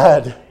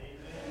God.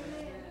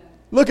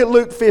 Look at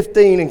Luke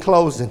 15 in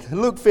closing.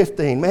 Luke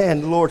 15. Man,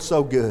 the Lord's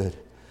so good.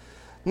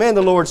 Man,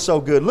 the Lord's so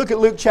good. Look at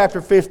Luke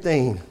chapter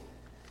 15.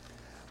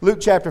 Luke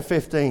chapter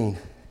 15,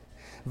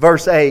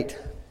 verse 8.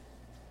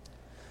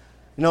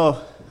 You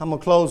know, I'm going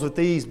to close with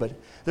these, but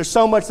there's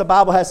so much the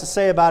Bible has to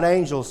say about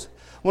angels.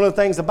 One of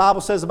the things the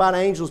Bible says about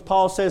angels,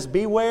 Paul says,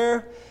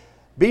 beware,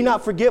 be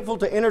not forgetful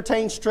to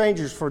entertain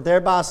strangers, for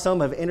thereby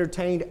some have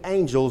entertained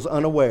angels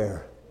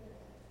unaware.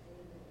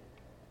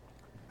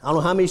 I don't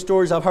know how many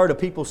stories I've heard of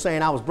people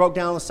saying, I was broke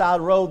down on the side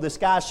of the road, this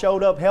guy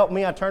showed up, helped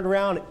me, I turned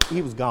around,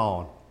 he was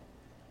gone.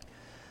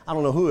 I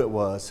don't know who it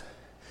was,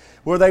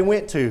 where they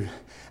went to.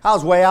 I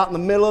was way out in the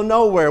middle of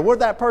nowhere. Where'd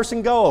that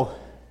person go?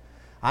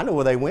 I know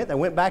where they went. They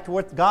went back to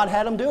what God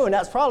had them doing.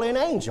 That's probably an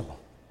angel.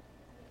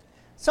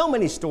 So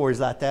many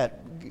stories like that.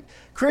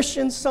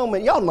 Christians, so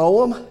many. Y'all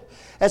know them.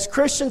 As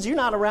Christians, you're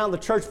not around the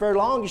church very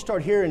long. You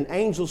start hearing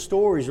angel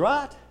stories,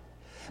 right?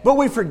 But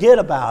we forget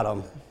about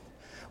them.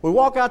 We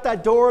walk out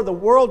that door, the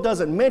world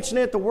doesn't mention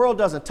it, the world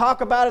doesn't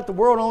talk about it, the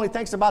world only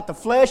thinks about the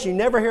flesh, you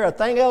never hear a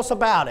thing else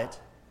about it.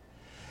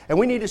 And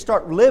we need to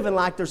start living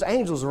like there's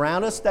angels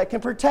around us that can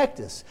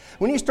protect us.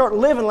 We need to start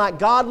living like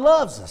God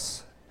loves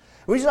us.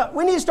 We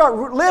need to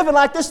start living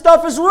like this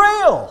stuff is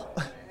real.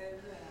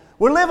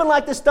 We're living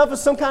like this stuff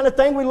is some kind of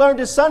thing we learned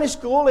in Sunday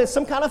school and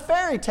some kind of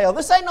fairy tale.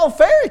 This ain't no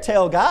fairy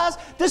tale, guys.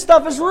 This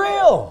stuff is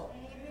real.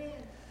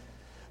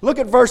 Look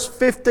at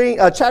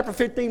chapter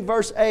 15,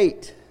 verse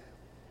 8.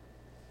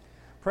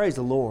 Praise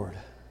the Lord.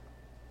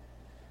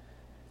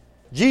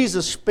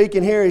 Jesus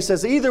speaking here, he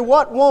says, either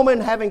what woman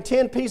having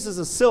 10 pieces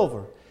of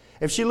silver,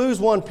 if she lose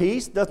one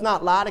piece, doth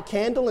not light a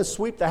candle and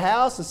sweep the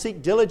house and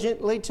seek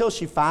diligently till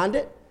she find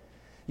it?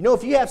 You know,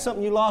 if you have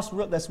something you lost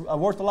that's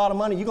worth a lot of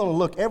money, you're going to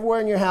look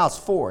everywhere in your house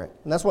for it.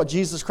 And that's what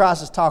Jesus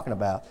Christ is talking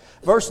about.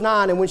 Verse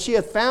 9, and when she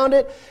hath found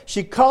it,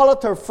 she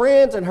calleth her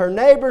friends and her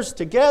neighbors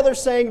together,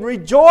 saying,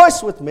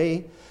 rejoice with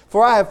me,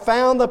 for I have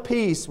found the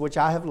piece which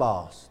I have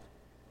lost.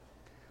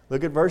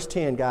 Look at verse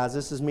 10, guys.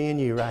 This is me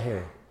and you right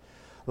here.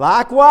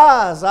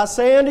 Likewise, I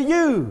say unto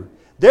you,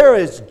 there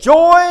is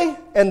joy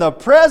in the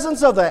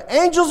presence of the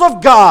angels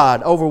of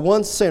God over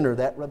one sinner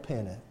that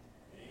repenteth.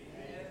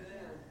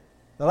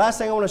 The last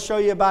thing I want to show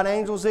you about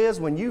angels is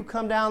when you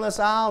come down this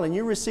aisle and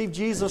you receive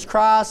Jesus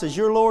Christ as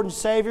your Lord and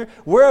Savior,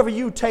 wherever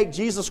you take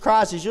Jesus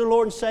Christ as your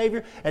Lord and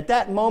Savior, at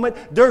that moment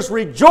there's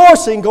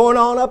rejoicing going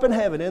on up in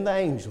heaven in the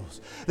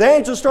angels. The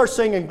angels start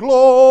singing,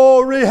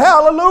 glory,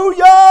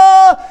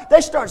 hallelujah.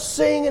 They start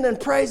singing and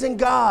praising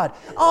God.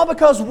 All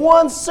because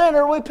one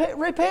sinner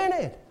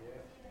repented.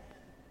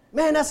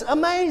 Man, that's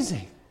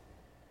amazing.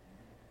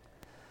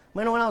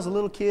 Man, when I was a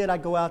little kid,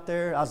 I'd go out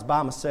there. I was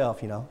by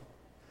myself, you know.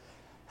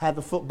 Had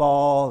the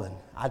football, and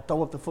I'd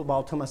throw up the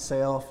football to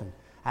myself, and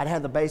I'd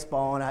have the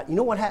baseball, and you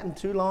know what happened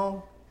too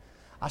long?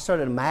 I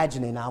started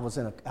imagining I was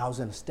in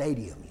a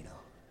stadium, you know.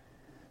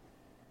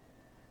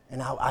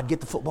 And I'd get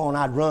the football, and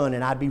I'd run,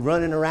 and I'd be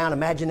running around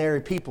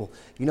imaginary people,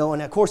 you know.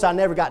 And of course, I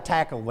never got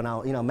tackled when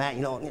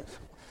and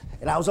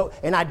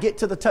I'd get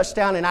to the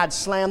touchdown, and I'd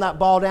slam that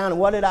ball down,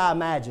 and what did I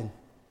imagine?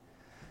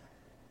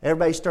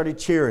 Everybody started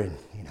cheering,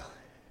 you know.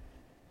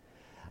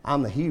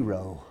 I'm the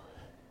hero.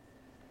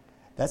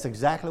 That's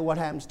exactly what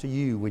happens to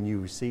you when you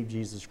receive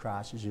Jesus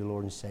Christ as your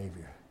Lord and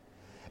Savior.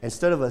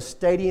 Instead of a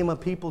stadium of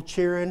people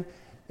cheering,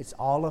 it's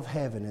all of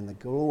heaven and the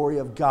glory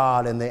of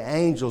God and the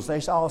angels.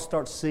 They all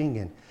start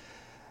singing.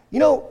 You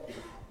know,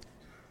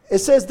 it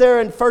says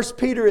there in 1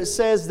 Peter, it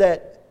says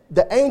that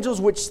the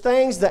angels, which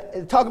things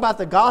that, talk about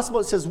the gospel,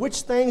 it says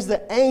which things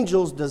the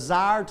angels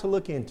desire to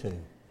look into.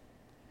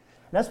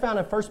 That's found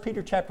in 1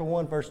 Peter chapter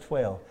 1, verse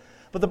 12.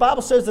 But the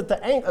Bible says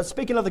that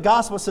speaking of the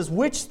gospel, it says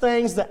which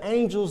things the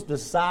angels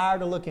desire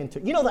to look into.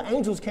 You know the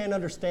angels can't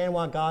understand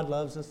why God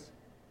loves us.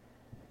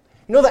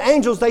 You know the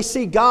angels, they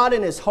see God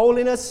in His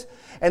holiness,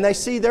 and they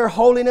see their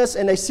holiness,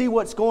 and they see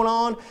what's going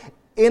on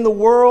in the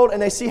world,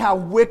 and they see how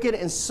wicked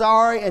and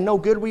sorry and no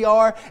good we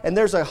are, and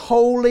there's a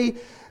holy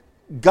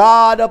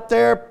God up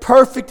there,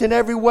 perfect in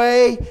every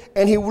way,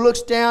 and He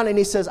looks down and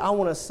He says, I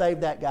want to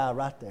save that guy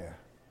right there.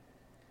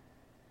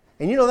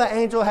 And you know that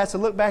angel has to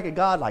look back at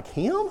God like,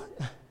 him?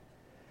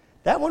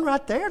 That one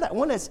right there, that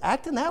one that's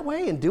acting that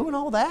way and doing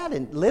all that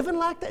and living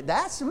like that,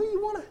 that's who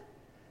you want to...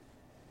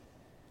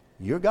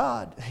 You're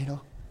God, you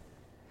know.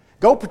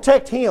 Go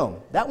protect him.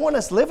 That one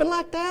that's living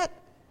like that,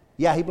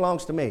 yeah, he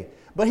belongs to me.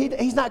 But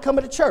he's not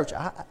coming to church.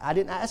 I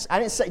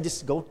didn't say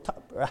just go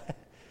talk, right?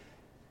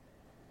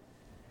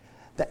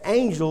 The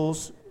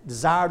angels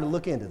desire to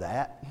look into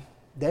that.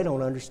 They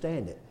don't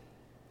understand it.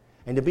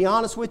 And to be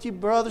honest with you,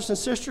 brothers and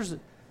sisters,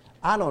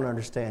 I don't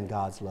understand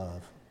God's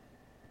love.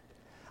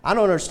 I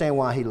don't understand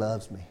why He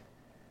loves me.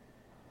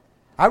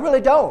 I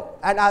really don't.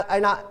 And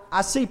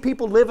I see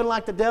people living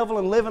like the devil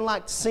and living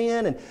like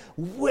sin and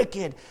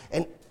wicked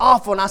and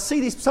awful. And I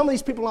see some of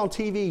these people on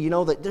TV, you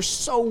know, that they're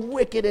so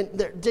wicked and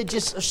they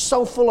just are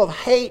so full of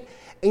hate.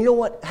 And you know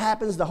what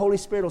happens? The Holy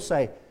Spirit will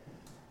say,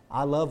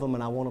 I love them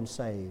and I want them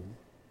saved.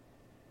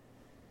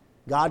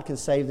 God can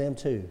save them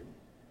too.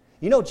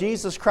 You know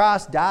Jesus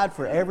Christ died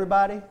for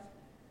everybody?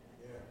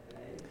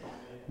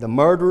 The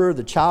murderer,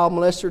 the child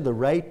molester, the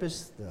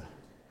rapist, the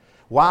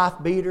wife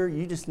beater,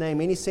 you just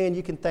name any sin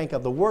you can think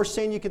of. The worst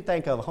sin you can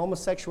think of,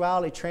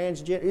 homosexuality,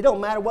 transgender, it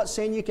don't matter what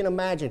sin you can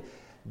imagine.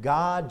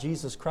 God,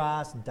 Jesus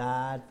Christ,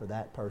 died for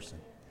that person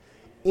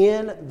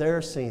in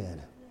their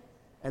sin.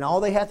 And all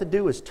they have to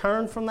do is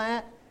turn from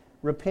that,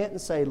 repent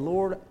and say,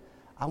 Lord,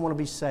 I want to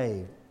be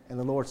saved. And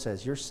the Lord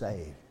says, you're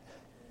saved.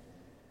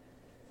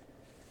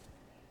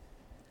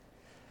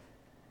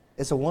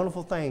 It's a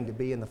wonderful thing to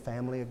be in the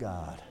family of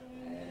God.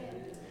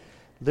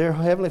 Dear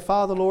Heavenly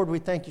Father, Lord, we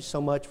thank you so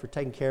much for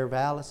taking care of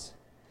Alice.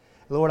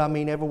 Lord, I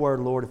mean every word,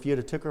 Lord. If you'd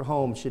have took her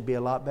home, she'd be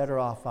a lot better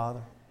off,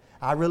 Father.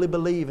 I really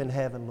believe in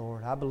heaven,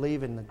 Lord. I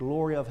believe in the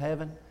glory of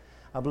heaven.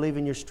 I believe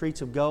in your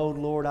streets of gold,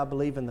 Lord. I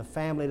believe in the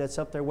family that's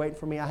up there waiting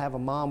for me. I have a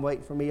mom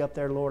waiting for me up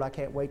there, Lord. I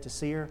can't wait to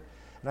see her.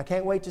 And I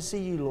can't wait to see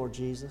you, Lord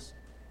Jesus.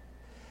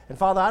 And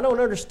Father, I don't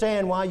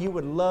understand why you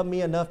would love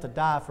me enough to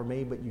die for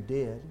me, but you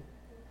did.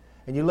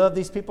 And you love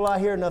these people out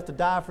here enough to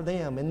die for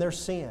them in their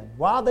sin.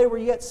 While they were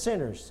yet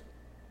sinners,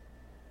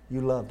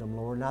 you loved them,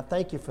 Lord. And I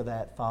thank you for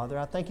that, Father.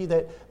 I thank you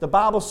that the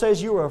Bible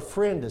says you are a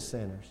friend to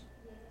sinners.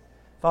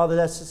 Father,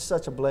 that's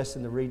such a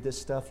blessing to read this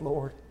stuff,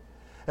 Lord.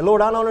 And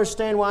Lord, I don't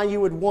understand why you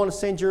would want to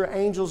send your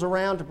angels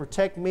around to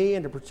protect me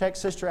and to protect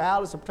Sister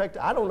Alice.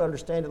 I don't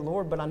understand it,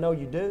 Lord, but I know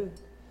you do.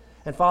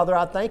 And Father,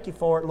 I thank you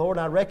for it, Lord.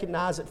 I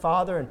recognize it,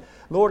 Father. And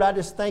Lord, I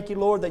just thank you,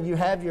 Lord, that you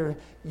have your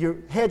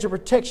hedge of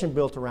protection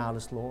built around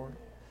us, Lord.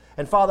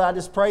 And Father, I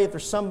just pray if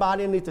there's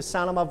somebody underneath the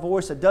sound of my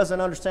voice that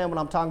doesn't understand what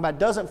I'm talking about,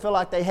 doesn't feel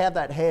like they have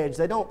that hedge,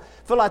 they don't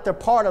feel like they're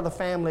part of the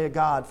family of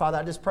God, Father,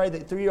 I just pray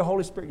that through your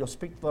Holy Spirit, you'll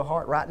speak to their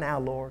heart right now,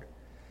 Lord.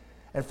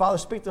 And Father,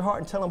 speak to their heart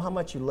and tell them how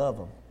much you love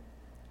them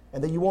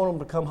and that you want them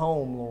to come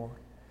home, Lord.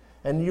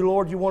 And you,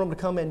 Lord, you want them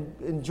to come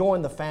and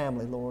join the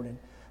family, Lord. And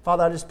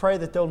Father, I just pray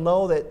that they'll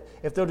know that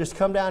if they'll just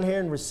come down here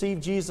and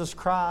receive Jesus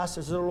Christ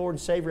as their Lord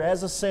and Savior,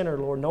 as a sinner,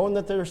 Lord, knowing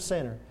that they're a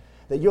sinner,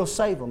 that you'll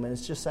save them, and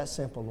it's just that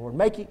simple, Lord.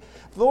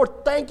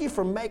 Lord, thank you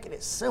for making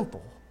it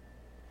simple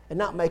and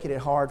not making it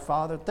hard,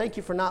 Father. Thank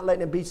you for not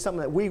letting it be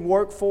something that we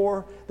work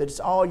for, that it's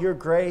all your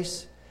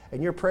grace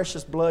and your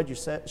precious blood you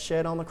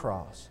shed on the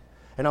cross.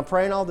 And I'm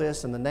praying all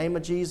this in the name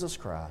of Jesus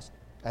Christ.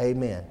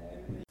 Amen.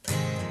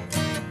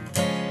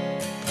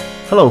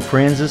 Hello,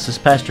 friends. This is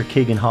Pastor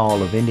Keegan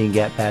Hall of Indian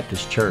Gap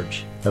Baptist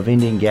Church of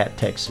Indian Gap,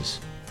 Texas.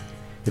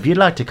 If you'd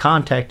like to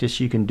contact us,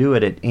 you can do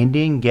it at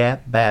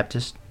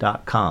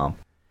IndianGapBaptist.com.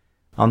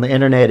 On the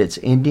internet, it's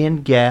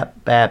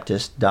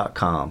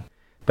IndianGapBaptist.com.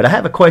 But I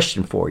have a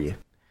question for you.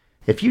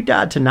 If you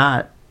died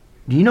tonight,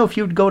 do you know if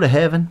you would go to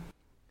heaven?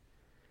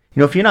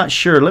 You know, if you're not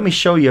sure, let me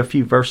show you a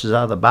few verses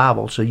out of the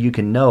Bible so you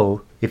can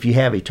know if you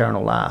have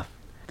eternal life.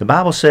 The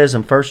Bible says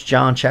in 1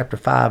 John chapter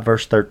 5,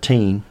 verse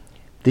 13,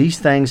 "These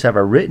things have I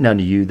written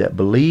unto you that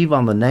believe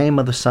on the name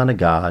of the Son of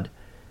God,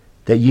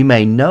 that you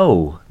may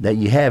know that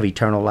you have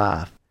eternal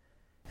life,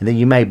 and that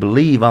you may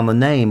believe on the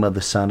name of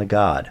the Son of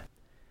God."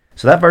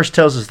 So that verse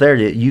tells us there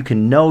that you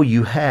can know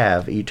you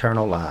have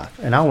eternal life.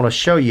 And I want to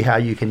show you how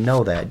you can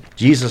know that.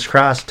 Jesus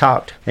Christ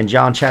talked in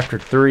John chapter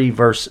 3,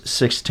 verse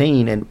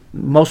 16, and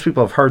most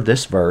people have heard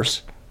this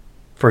verse.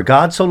 "For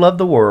God so loved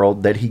the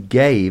world that he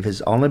gave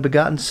his only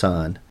begotten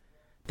Son,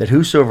 that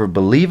whosoever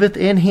believeth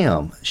in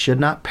him should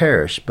not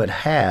perish, but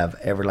have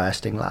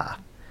everlasting life."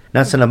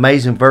 That's an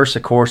amazing verse,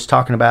 of course,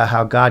 talking about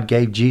how God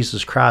gave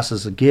Jesus Christ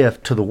as a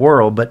gift to the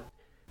world, but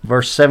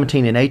verse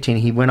 17 and 18,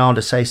 he went on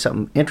to say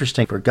something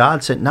interesting. "For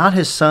God sent not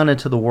his Son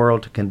into the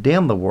world to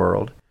condemn the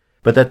world,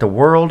 but that the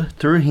world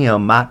through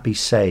him might be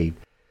saved."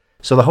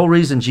 So the whole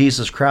reason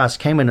Jesus Christ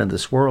came into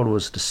this world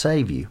was to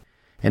save you,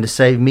 and to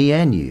save me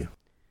and you.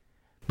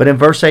 But in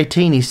verse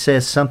 18, he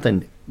says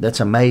something that's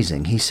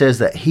amazing. He says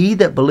that he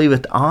that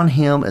believeth on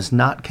him is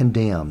not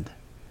condemned.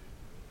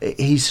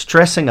 He's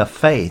stressing a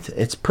faith.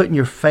 It's putting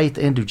your faith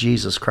into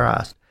Jesus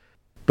Christ.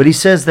 But he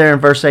says there in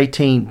verse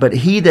 18, "But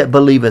he that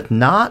believeth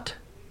not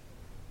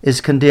is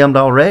condemned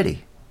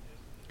already,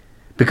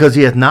 because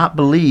he hath not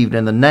believed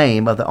in the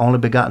name of the only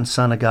begotten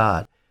Son of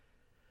God."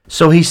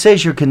 So he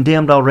says you're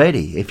condemned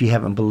already if you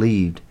haven't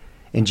believed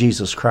in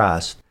Jesus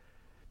Christ.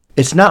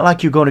 It's not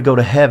like you're going to go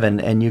to heaven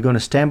and you're going to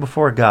stand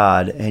before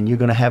God and you're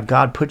going to have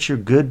God put your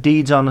good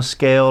deeds on the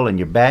scale and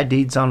your bad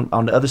deeds on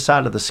the other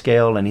side of the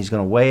scale, and he's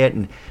going to weigh it,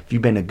 and if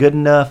you've been a good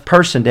enough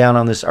person down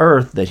on this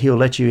earth that he'll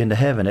let you into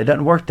heaven. It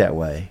doesn't work that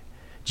way.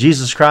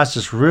 Jesus Christ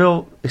is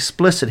real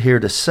explicit here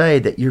to say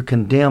that you're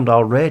condemned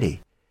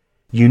already.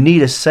 You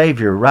need a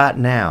Savior right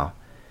now.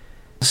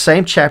 The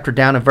same chapter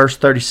down in verse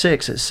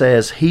 36, it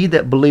says, "He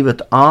that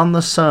believeth on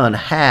the Son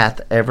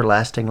hath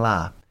everlasting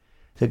life."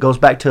 It goes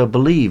back to a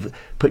believe,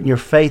 putting your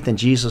faith in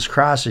Jesus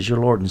Christ as your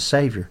Lord and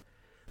Savior.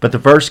 But the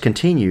verse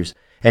continues,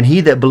 "And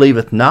he that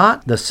believeth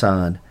not the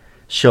Son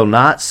shall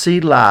not see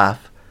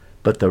life,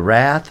 but the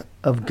wrath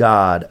of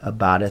God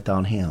abideth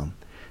on him."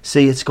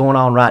 See, it's going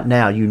on right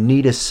now. You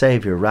need a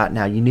Savior right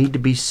now. You need to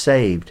be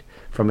saved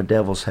from a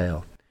devil's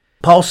hell.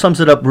 Paul sums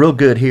it up real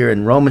good here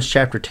in Romans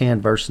chapter 10,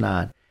 verse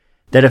 9.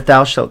 "That if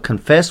thou shalt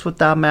confess with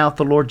thy mouth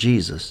the Lord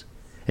Jesus,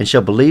 and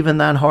shalt believe in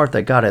thine heart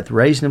that God hath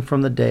raised him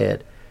from the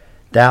dead,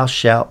 thou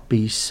shalt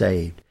be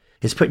saved."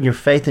 It's putting your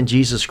faith in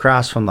Jesus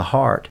Christ from the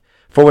heart.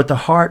 "For with the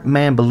heart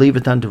man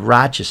believeth unto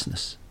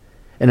righteousness,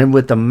 and then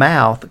with the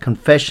mouth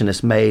confession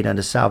is made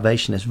unto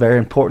salvation." It's very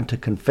important to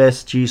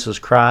confess Jesus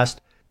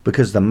Christ,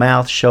 because the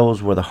mouth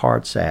shows where the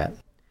heart's at.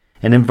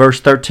 And in verse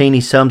 13, he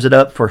sums it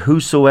up, "For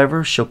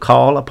whosoever shall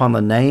call upon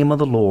the name of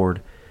the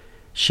Lord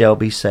shall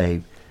be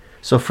saved."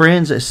 So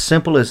friends, as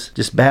simple as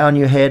just bowing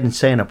your head and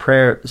saying a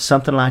prayer,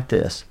 something like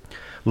this.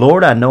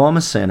 "Lord, I know I'm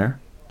a sinner.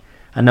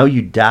 I know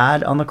you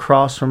died on the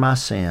cross for my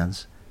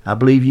sins. I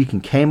believe you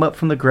came up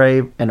from the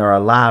grave and are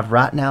alive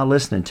right now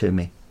listening to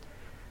me.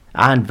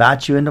 I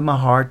invite you into my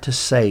heart to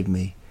save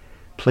me.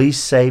 Please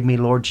save me,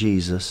 Lord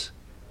Jesus.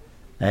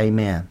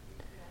 Amen."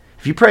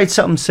 If you prayed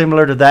something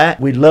similar to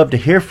that, we'd love to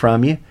hear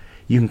from you.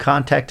 You can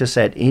contact us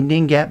at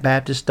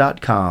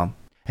IndianGapBaptist.com.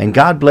 And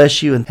God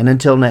bless you, and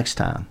until next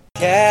time.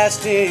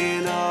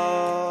 Casting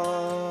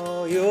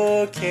all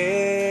your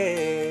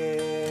care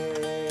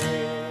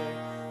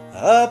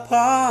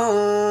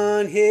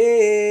upon his